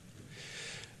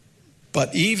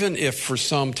 But even if for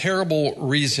some terrible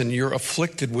reason you're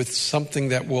afflicted with something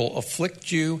that will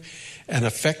afflict you and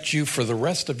affect you for the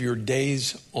rest of your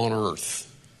days on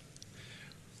earth,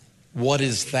 what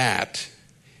is that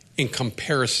in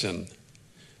comparison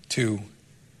to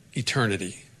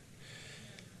eternity?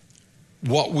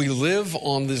 What we live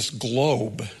on this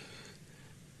globe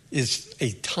is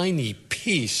a tiny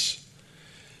piece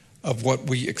of what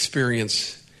we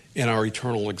experience in our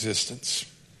eternal existence.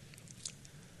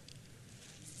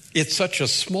 It's such a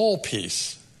small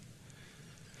piece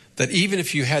that even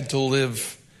if you had to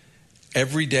live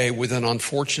every day with an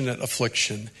unfortunate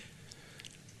affliction,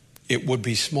 it would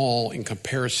be small in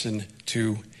comparison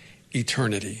to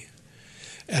eternity.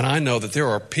 And I know that there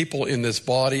are people in this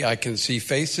body, I can see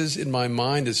faces in my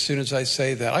mind as soon as I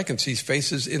say that. I can see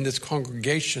faces in this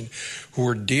congregation who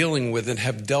are dealing with and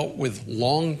have dealt with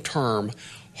long-term,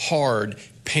 hard,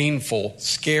 painful,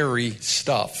 scary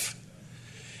stuff.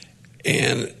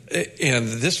 And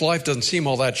this life doesn't seem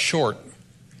all that short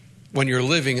when you're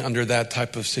living under that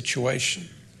type of situation.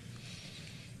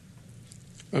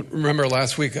 Remember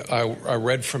last week I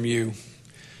read from you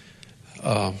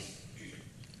a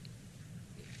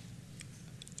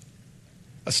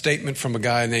statement from a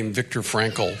guy named Viktor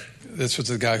Frankl. This was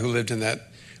the guy who lived in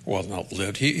that, well, not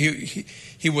lived.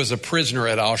 He was a prisoner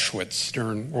at Auschwitz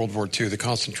during World War II, the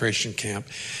concentration camp.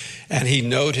 And he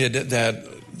noted that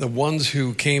the ones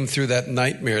who came through that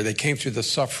nightmare, they came through the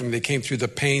suffering, they came through the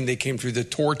pain, they came through the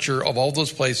torture of all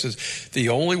those places. The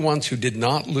only ones who did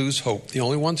not lose hope, the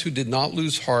only ones who did not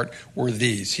lose heart were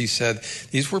these. He said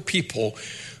these were people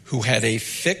who had a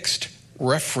fixed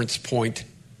reference point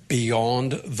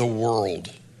beyond the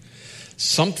world.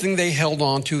 Something they held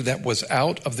on to that was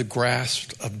out of the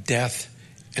grasp of death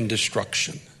and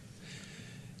destruction.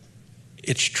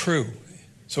 It's true.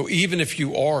 So even if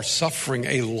you are suffering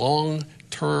a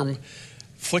long-term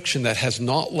affliction that has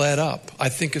not let up, I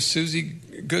think of Susie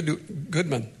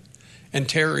Goodman and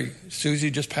Terry. Susie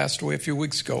just passed away a few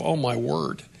weeks ago. Oh, my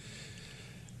word.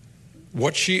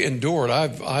 What she endured,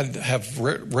 I have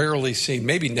rarely seen,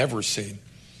 maybe never seen.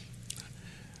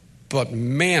 But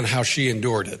man, how she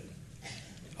endured it.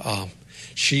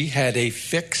 She had a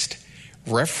fixed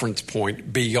reference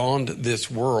point beyond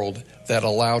this world that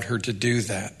allowed her to do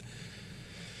that.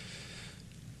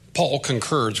 Paul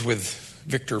concurs with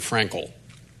Viktor Frankl.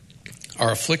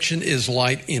 Our affliction is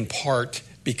light in part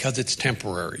because it's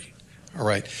temporary. All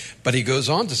right. But he goes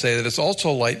on to say that it's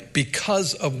also light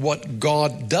because of what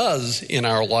God does in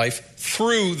our life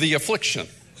through the affliction.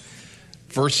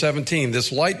 Verse 17,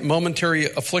 this light momentary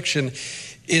affliction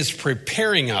is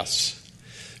preparing us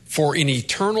for an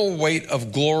eternal weight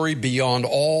of glory beyond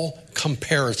all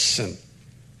comparison.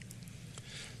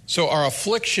 So our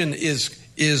affliction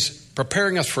is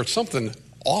preparing us for something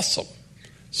awesome,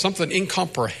 something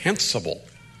incomprehensible,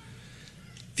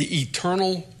 the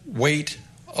eternal weight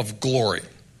of glory.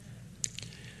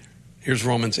 Here's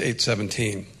Romans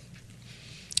 8:17.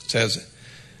 It says,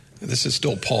 this is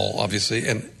still Paul, obviously,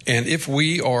 and if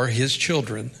we are his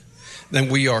children, then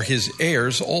we are his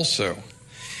heirs also,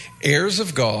 heirs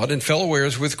of God and fellow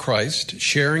heirs with Christ,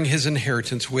 sharing his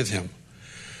inheritance with him.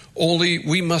 Only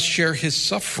we must share his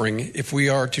suffering if we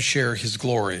are to share his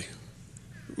glory.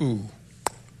 Ooh.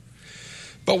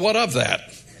 But what of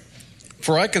that?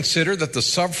 For I consider that the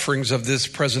sufferings of this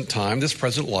present time, this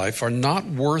present life, are not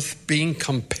worth being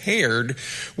compared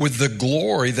with the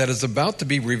glory that is about to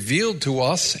be revealed to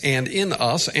us and in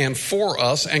us and for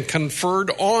us and conferred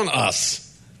on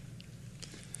us.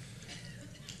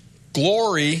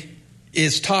 Glory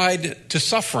is tied to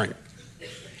suffering.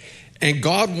 And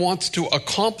God wants to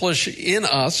accomplish in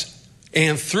us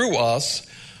and through us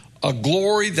a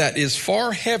glory that is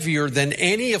far heavier than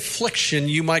any affliction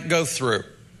you might go through.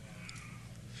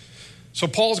 So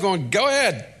Paul's going, go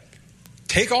ahead.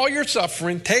 Take all your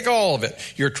suffering. Take all of it.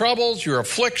 Your troubles, your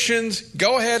afflictions.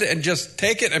 Go ahead and just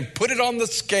take it and put it on the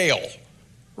scale.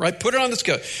 Right? Put it on the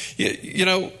scale. You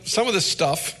know, some of this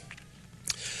stuff,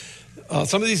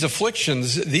 some of these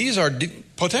afflictions, these are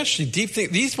potentially deep things.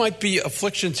 These might be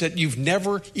afflictions that you've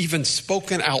never even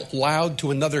spoken out loud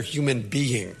to another human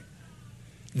being.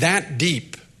 That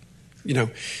deep. You know,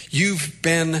 you've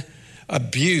been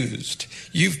abused.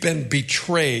 You've been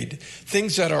betrayed.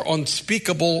 Things that are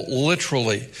unspeakable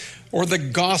literally. Or the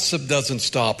gossip doesn't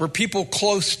stop. Or people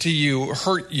close to you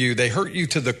hurt you. They hurt you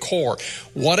to the core.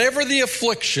 Whatever the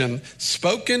affliction,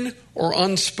 spoken or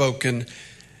unspoken,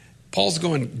 Paul's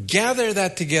going, gather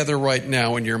that together right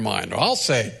now in your mind. Or I'll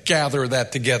say, gather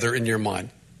that together in your mind.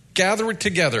 Gather it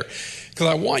together. Because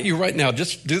I want you right now,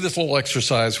 just do this little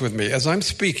exercise with me. As I'm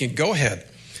speaking, go ahead.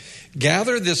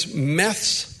 Gather this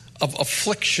mess of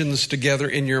afflictions together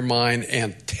in your mind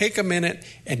and take a minute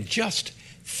and just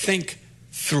think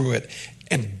through it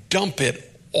and dump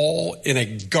it all in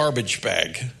a garbage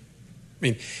bag. I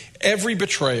mean, every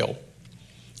betrayal,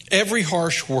 every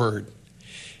harsh word,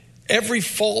 every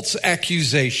false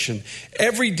accusation,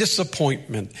 every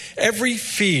disappointment, every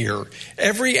fear,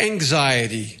 every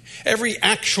anxiety, every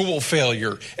actual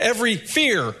failure, every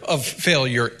fear of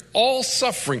failure, all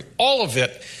suffering, all of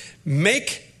it,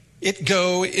 make it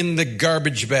go in the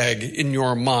garbage bag in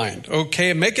your mind,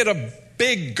 okay? Make it a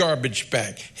big garbage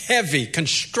bag, heavy,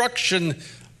 construction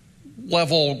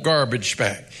level garbage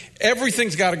bag.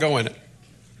 Everything's got to go in it.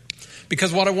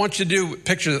 Because what I want you to do,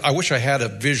 picture, I wish I had a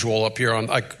visual up here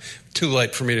too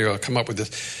late for me to come up with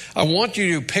this. I want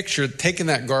you to picture taking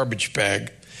that garbage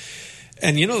bag,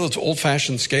 and you know those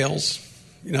old-fashioned scales?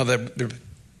 You know, they're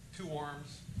two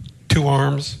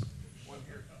arms. One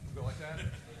here, go like that.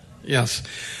 Yes.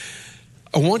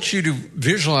 I want you to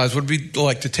visualize what it would be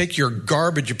like to take your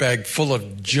garbage bag full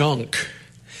of junk,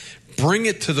 bring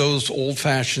it to those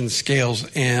old-fashioned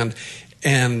scales, and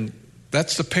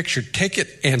that's the picture. Take it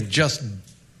and just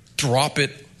drop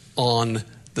it on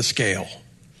the scale.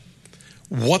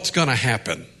 What's going to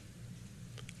happen?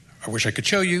 I wish I could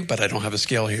show you, but I don't have a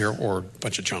scale here or a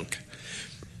bunch of junk.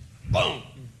 Boom.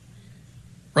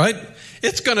 Right?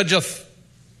 It's going to just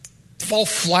fall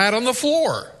flat on the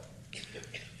floor.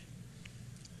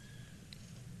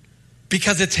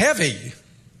 Because it's heavy.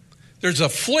 There's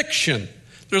affliction.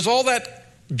 There's all that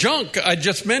junk I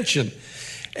just mentioned.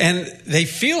 And they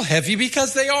feel heavy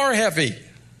because they are heavy.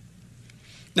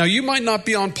 Now, you might not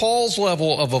be on Paul's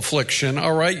level of affliction,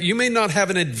 all right? You may not have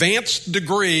an advanced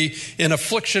degree in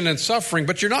affliction and suffering,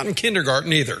 but you're not in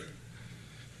kindergarten either.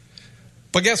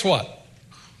 But guess what?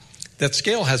 That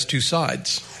scale has two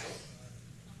sides.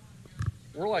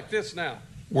 We're like this now.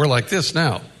 We're like this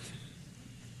now.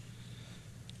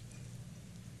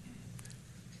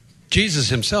 Jesus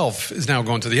himself is now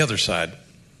going to the other side.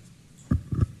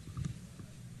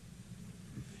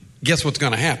 Guess what's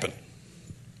going to happen?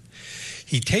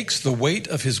 He takes the weight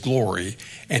of his glory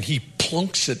and he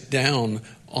plunks it down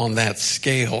on that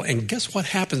scale. And guess what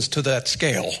happens to that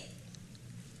scale?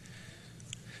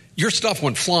 Your stuff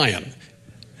went flying.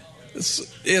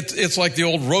 It's like the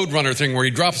old Roadrunner thing where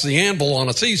he drops the anvil on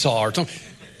a seesaw or something.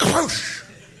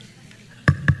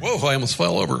 Whoa, I almost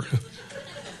fell over.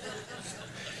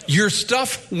 Your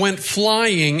stuff went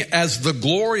flying as the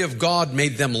glory of God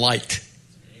made them light.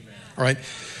 All right?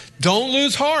 Don't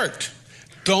lose heart.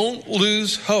 Don't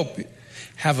lose hope.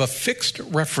 Have a fixed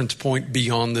reference point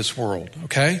beyond this world,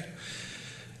 okay?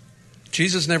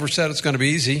 Jesus never said it's going to be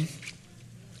easy,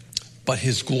 but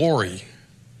his glory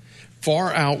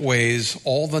far outweighs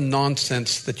all the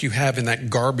nonsense that you have in that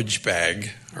garbage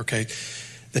bag, okay,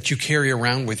 that you carry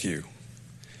around with you.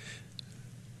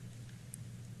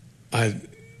 I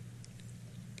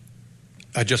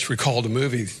just recalled a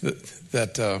movie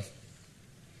that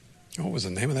what was the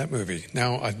name of that movie?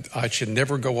 Now, I should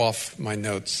never go off my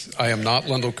notes. I am not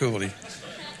Lendl Cooley,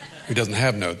 who doesn't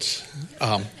have notes.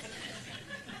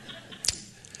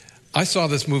 I saw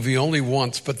this movie only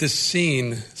once, but this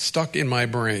scene stuck in my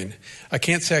brain. I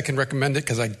can't say I can recommend it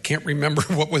because I can't remember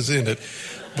what was in it,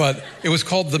 but it was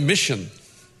called The Mission.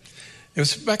 It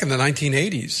was back in the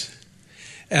 1980s.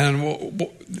 And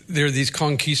there are these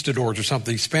conquistadors or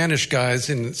something, Spanish guys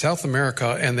in South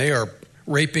America, and they are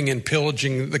raping and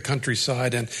pillaging the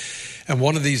countryside. And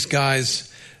one of these guys,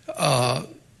 I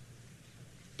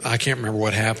can't remember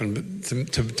what happened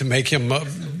to make him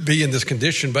be in this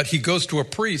condition, but he goes to a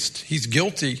priest. He's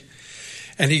guilty.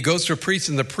 And he goes to a priest,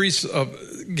 and the priest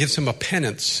gives him a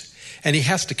penance. And he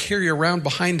has to carry around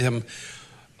behind him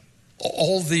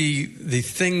all the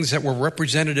things that were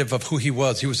representative of who he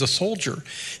was. He was a soldier.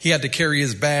 He had to carry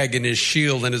his bag and his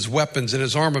shield and his weapons and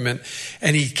his armament,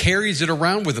 and he carries it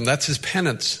around with him. That's his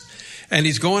penance. And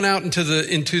he's going out into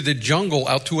the jungle,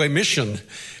 out to a mission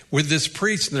with this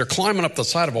priest, and they're climbing up the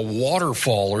side of a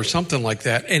waterfall or something like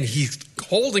that, and he's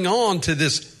holding on to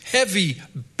this heavy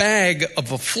bag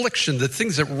of affliction, the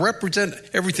things that represent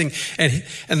everything.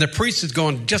 And the priest is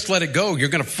going, just let it go. You're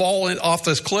going to fall off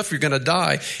this cliff. You're going to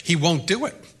die. He won't do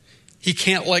it. He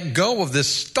can't let go of this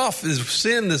stuff, this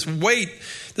sin, this weight,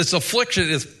 this affliction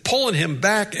is pulling him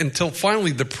back until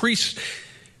finally the priest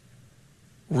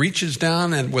reaches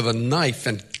down and with a knife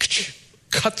and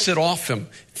cuts it off him,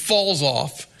 falls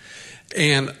off.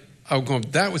 And I'm going,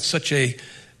 that was such a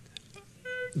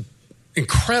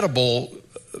incredible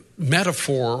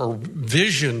metaphor or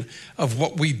vision of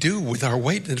what we do with our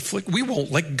weight and affliction. We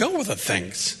won't let go of the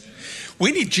things.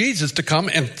 We need Jesus to come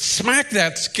and smack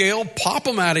that scale, pop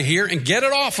them out of here, and get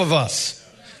it off of us.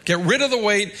 Get rid of the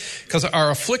weight, because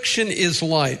our affliction is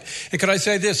light. And could I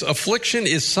say this? Affliction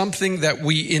is something that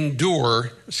we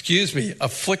endure.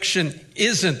 Affliction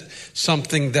isn't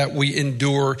something that we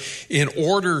endure in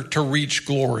order to reach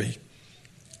glory.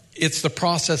 It's the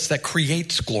process that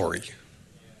creates glory.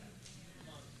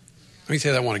 Let me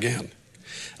say that one again.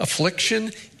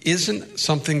 Affliction isn't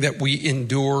something that we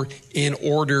endure in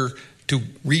order to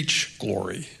reach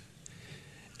glory.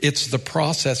 It's the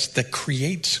process that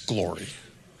creates glory.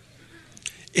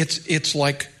 It's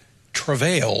like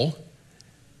travail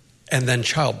and then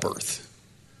childbirth.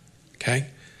 Okay?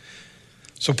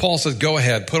 So Paul says, go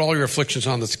ahead, put all your afflictions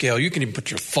on the scale. You can even put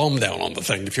your thumb down on the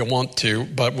thing if you want to,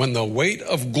 but when the weight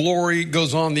of glory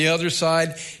goes on the other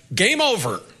side, game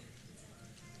over.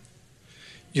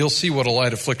 You'll see what a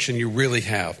light affliction you really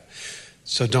have.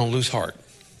 So don't lose heart.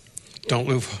 Don't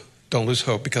lose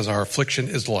hope, because our affliction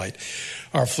is light.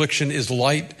 Our affliction is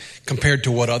light compared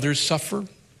to what others suffer.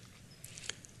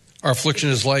 Our affliction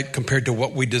is light compared to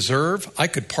what we deserve. I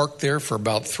could park there for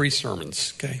about 3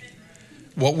 sermons, okay?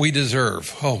 What we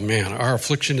deserve. Oh man, our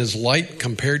affliction is light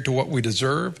compared to what we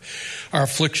deserve. Our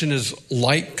affliction is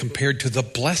light compared to the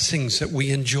blessings that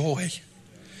we enjoy.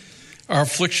 Our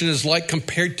affliction is light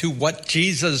compared to what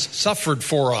Jesus suffered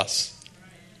for us.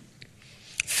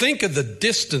 Think of the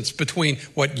distance between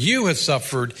what you have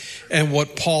suffered and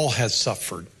what Paul has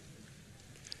suffered.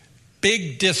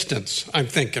 Big distance, I'm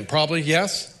thinking. Probably,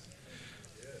 yes?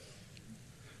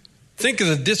 Think of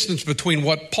the distance between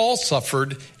what Paul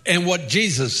suffered and what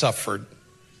Jesus suffered.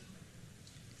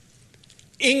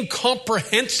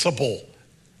 Incomprehensible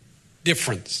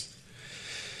difference.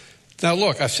 Now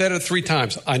look, I've said it 3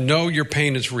 times. I know your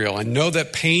pain is real. I know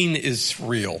that pain is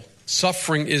real.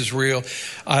 Suffering is real.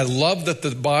 I love that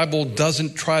the Bible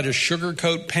doesn't try to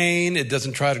sugarcoat pain. It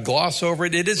doesn't try to gloss over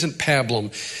it. It isn't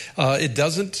pablum.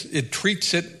 It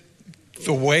treats it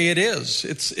the way it is.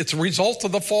 It's a result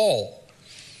of the fall.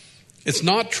 It's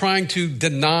not trying to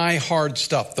deny hard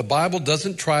stuff. The Bible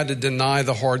doesn't try to deny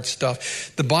the hard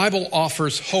stuff. The Bible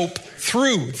offers hope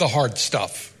through the hard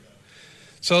stuff.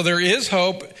 So there is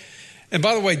hope. And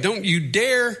by the way, don't you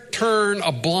dare turn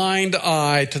a blind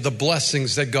eye to the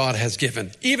blessings that God has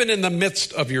given, even in the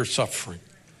midst of your suffering.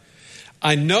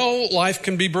 I know life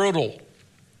can be brutal,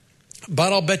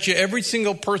 but I'll bet you every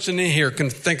single person in here can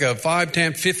think of 5,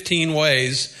 10, 15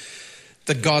 ways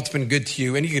that God's been good to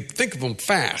you, and you could think of them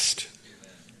fast.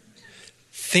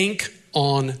 Think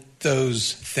on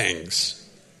those things.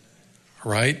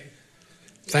 All right?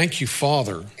 Thank you,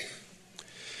 Father.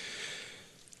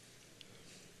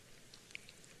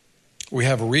 We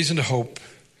have a reason to hope.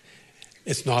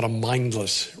 It's not a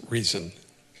mindless reason.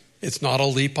 It's not a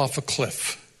leap off a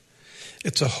cliff.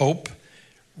 It's a hope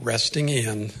resting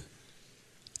in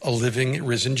a living,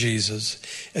 risen Jesus.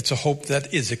 It's a hope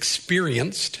that is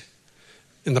experienced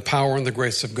in the power and the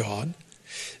grace of God.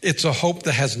 It's a hope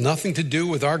that has nothing to do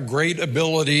with our great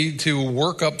ability to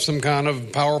work up some kind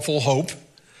of powerful hope.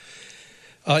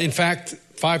 In fact,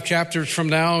 5 chapters from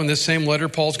now in this same letter,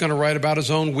 Paul's going to write about his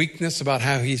own weakness, about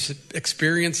how he's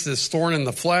experienced this thorn in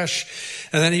the flesh.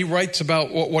 And then he writes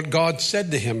about what God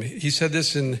said to him. He said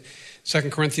this in 2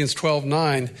 Corinthians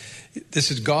 12:9. This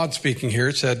is God speaking here.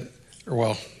 It said,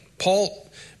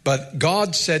 but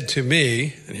God said to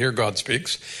me, and here God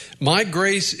speaks, my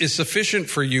grace is sufficient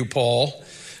for you, Paul.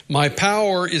 My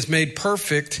power is made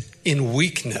perfect in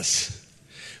weakness.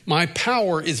 My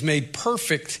power is made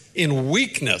perfect in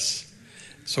weakness.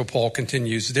 So Paul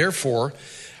continues, therefore,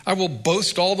 I will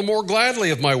boast all the more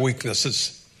gladly of my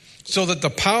weaknesses, so that the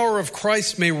power of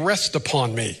Christ may rest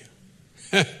upon me.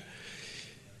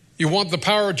 You want the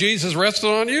power of Jesus resting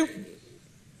on you?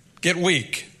 Get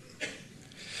weak.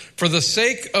 For the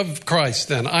sake of Christ,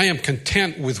 then, I am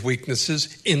content with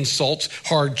weaknesses, insults,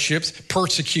 hardships,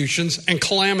 persecutions, and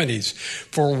calamities.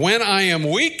 For when I am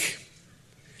weak,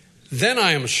 then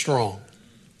I am strong.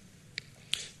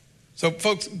 So,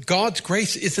 folks, God's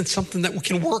grace isn't something that we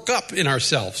can work up in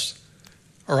ourselves.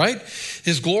 All right?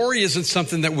 His glory isn't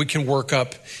something that we can work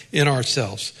up in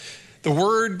ourselves. The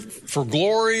word for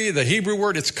glory, the Hebrew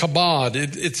word, it's kabod.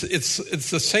 It's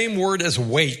the same word as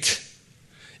weight.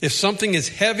 If something is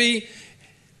heavy,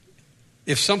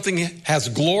 if something has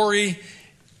glory,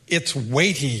 it's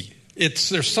weighty.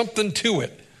 There's something to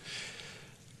it.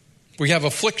 We have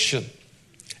affliction.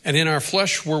 And in our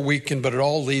flesh, we're weakened, but it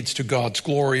all leads to God's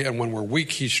glory. And when we're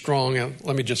weak, He's strong. And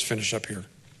let me just finish up here.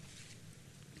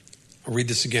 I'll read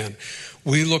this again.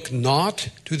 We look not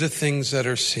to the things that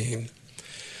are seen,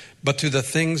 but to the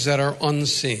things that are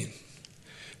unseen.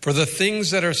 For the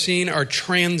things that are seen are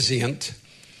transient,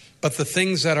 but the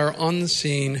things that are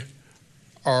unseen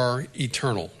are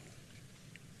eternal.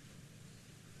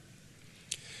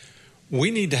 We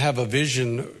need to have a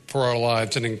vision for our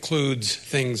lives that includes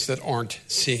things that aren't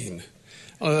seen.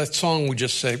 That song we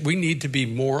just sang, we need to be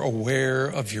more aware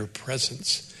of your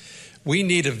presence. We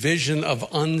need a vision of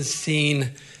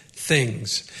unseen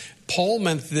things. Paul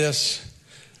meant this,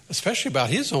 especially about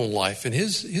his own life and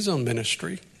his own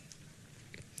ministry.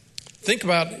 Think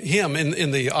about him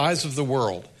in the eyes of the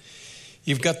world.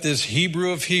 You've got this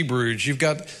Hebrew of Hebrews. You've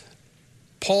got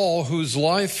Paul, whose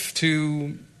life,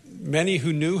 to many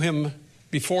who knew him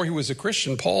before he was a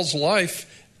Christian, Paul's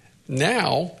life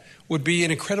now would be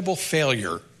an incredible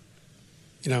failure.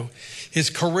 His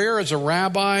career as a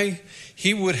rabbi,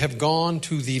 he would have gone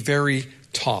to the very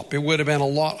top. It would have been a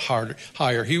lot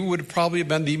higher. He would have probably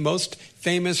been the most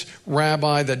famous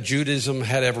rabbi that Judaism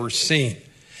had ever seen.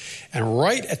 And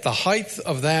right at the height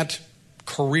of that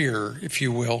career, if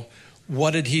you will,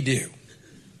 what did he do?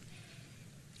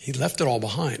 He left it all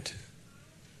behind.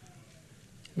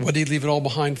 What did he leave it all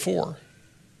behind for?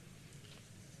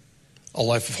 A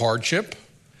life of hardship,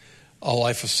 a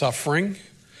life of suffering,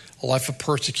 a life of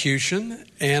persecution,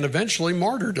 and eventually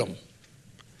martyrdom.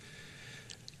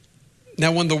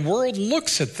 Now, when the world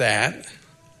looks at that,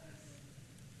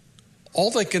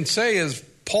 all they can say is,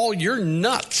 Paul, you're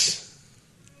nuts.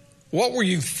 What were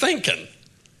you thinking?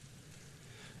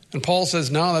 And Paul says,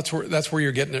 no, that's where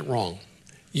you're getting it wrong.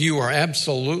 You are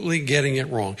absolutely getting it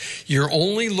wrong. You're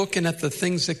only looking at the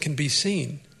things that can be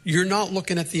seen. You're not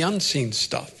looking at the unseen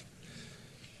stuff.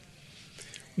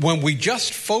 When we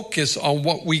just focus on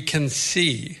what we can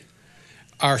see,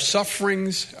 our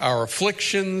sufferings, our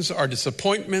afflictions, our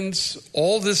disappointments,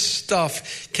 all this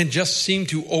stuff can just seem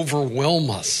to overwhelm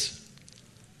us.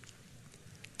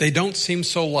 They don't seem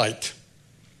so light.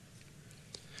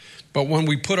 But when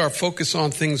we put our focus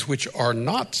on things which are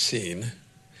not seen,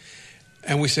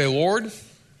 and we say, Lord,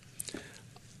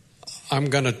 I'm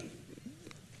going to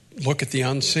look at the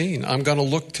unseen. I'm going to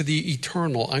look to the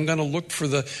eternal. I'm going to look for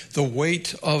the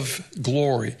weight of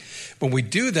glory. When we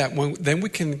do that, then we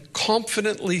can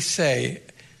confidently say,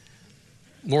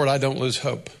 Lord, I don't lose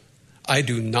hope. I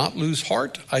do not lose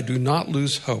heart. I do not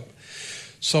lose hope.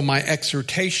 So my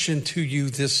exhortation to you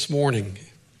this morning,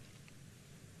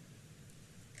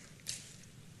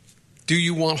 do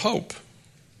you want hope?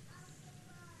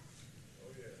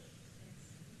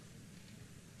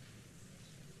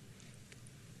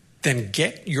 Then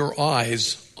get your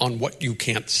eyes on what you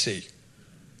can't see.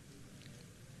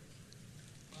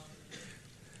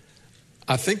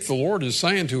 I think the Lord is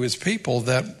saying to his people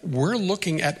that we're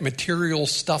looking at material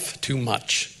stuff too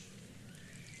much.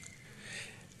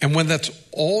 And when that's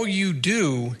all you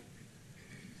do,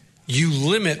 you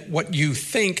limit what you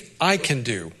think I can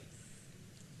do,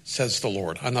 says the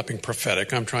Lord. I'm not being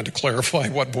prophetic. I'm trying to clarify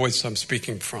what voice I'm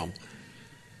speaking from.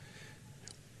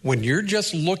 When you're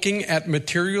just looking at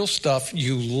material stuff,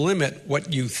 you limit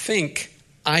what you think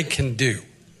I can do.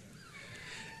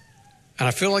 And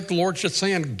I feel like the Lord's just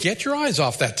saying, get your eyes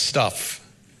off that stuff.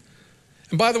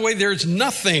 And by the way, there's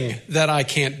nothing that I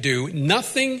can't do.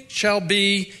 Nothing shall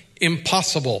be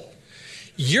impossible.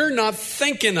 You're not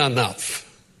thinking enough.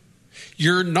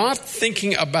 You're not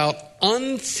thinking about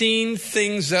unseen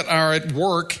things that are at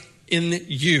work in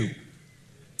you.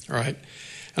 All right?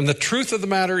 And the truth of the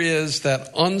matter is that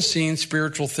unseen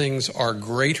spiritual things are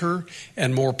greater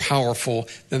and more powerful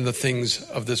than the things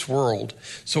of this world.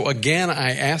 So again,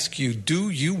 I ask you, do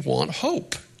you want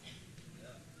hope?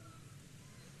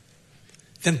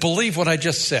 Then believe what I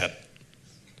just said.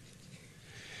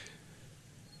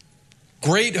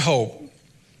 Great hope,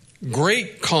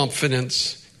 great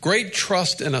confidence, great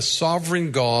trust in a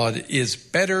sovereign God is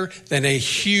better than a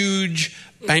huge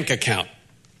bank account.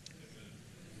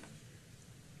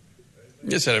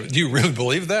 You said, do you really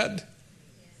believe that?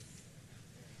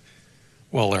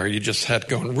 Well, Larry, you just had to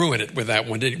go and ruin it with that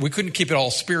one, didn't you? We couldn't keep it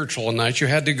all spiritual tonight. You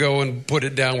had to go and put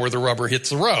it down where the rubber hits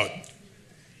the road.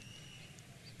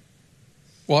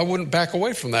 Well, I wouldn't back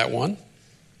away from that one.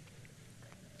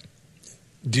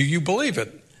 Do you believe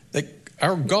it? That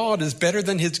our God is better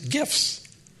than his gifts?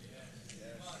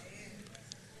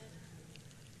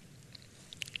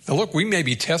 Now look, we may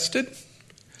be tested,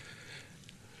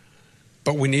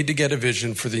 but we need to get a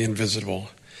vision for the invisible.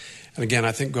 And again,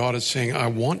 I think God is saying, I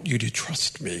want you to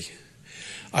trust me.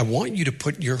 I want you to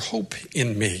put your hope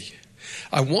in me.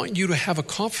 I want you to have a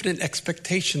confident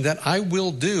expectation that I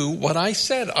will do what I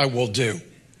said I will do.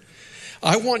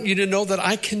 I want you to know that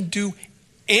I can do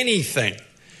anything.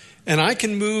 And I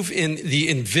can move in the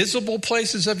invisible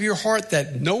places of your heart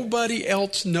that nobody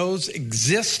else knows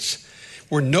exists,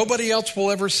 where nobody else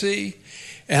will ever see.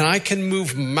 And I can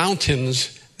move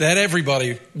mountains that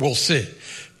everybody will see.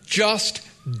 Just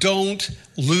don't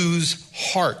lose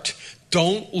heart.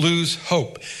 Don't lose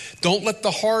hope. Don't let the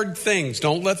hard things,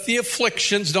 don't let the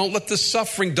afflictions, don't let the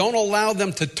suffering, don't allow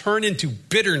them to turn into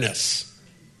bitterness.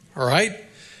 All right?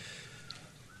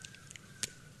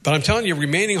 But I'm telling you,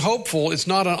 remaining hopeful is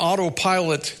not an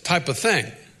autopilot type of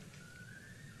thing.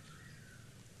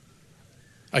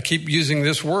 I keep using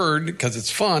this word because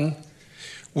it's fun.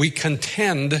 We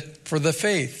contend for the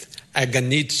faith.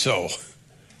 Agonizo.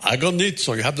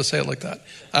 Agonizo. You have to say it like that.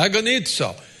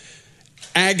 Agonizo.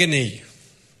 Agony.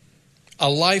 a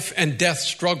life and death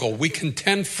struggle. We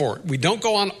contend for it. We don't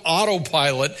go on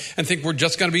autopilot and think we're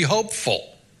just going to be hopeful.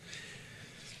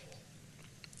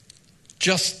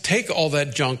 Just take all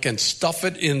that junk and stuff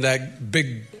it in that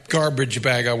big garbage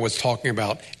bag I was talking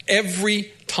about.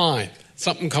 Every time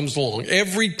something comes along,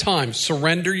 every time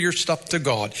surrender your stuff to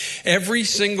God. Every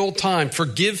single time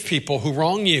forgive people who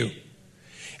wrong you.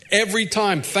 Every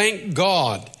time thank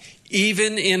God,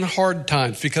 even in hard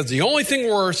times. Because the only thing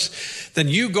worse than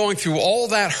you going through all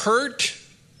that hurt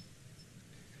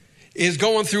is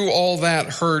going through all that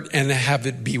hurt and have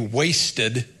it be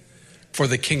wasted for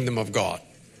the kingdom of God.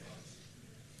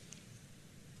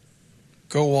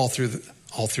 Go all through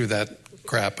that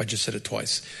crap. I just said it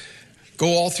twice. Go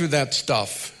all through that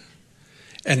stuff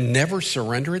and never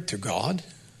surrender it to God?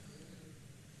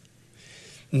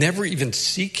 Never even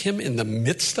seek him in the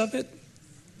midst of it?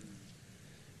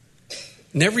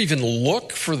 Never even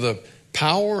look for the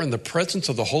power and the presence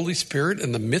of the Holy Spirit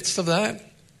in the midst of that?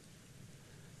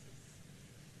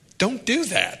 Don't do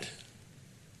that.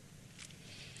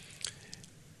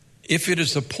 If it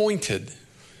is appointed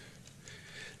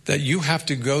that you have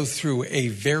to go through a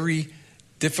very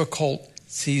difficult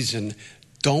season,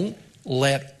 don't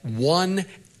let 1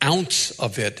 ounce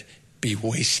of it be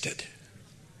wasted.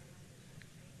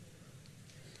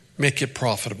 Make it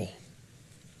profitable.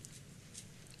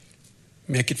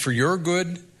 Make it for your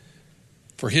good,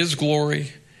 for his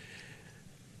glory.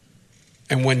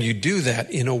 And when you do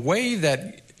that in a way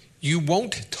that you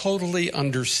won't totally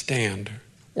understand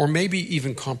or maybe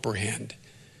even comprehend,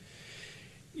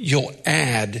 you'll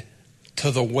add to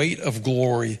the weight of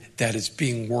glory that is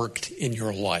being worked in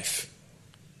your life.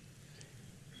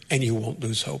 And you won't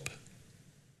lose hope.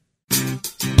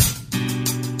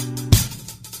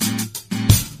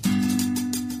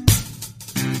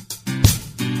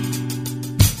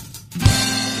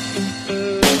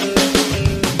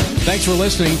 Thanks for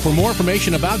listening. For more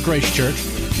information about Grace Church,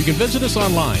 you can visit us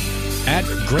online at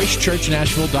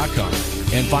gracechurchnashville.com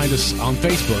and find us on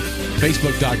Facebook,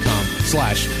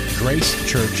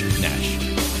 facebook.com/Grace Church Nash.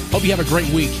 Hope you have a great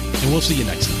week, and we'll see you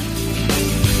next time.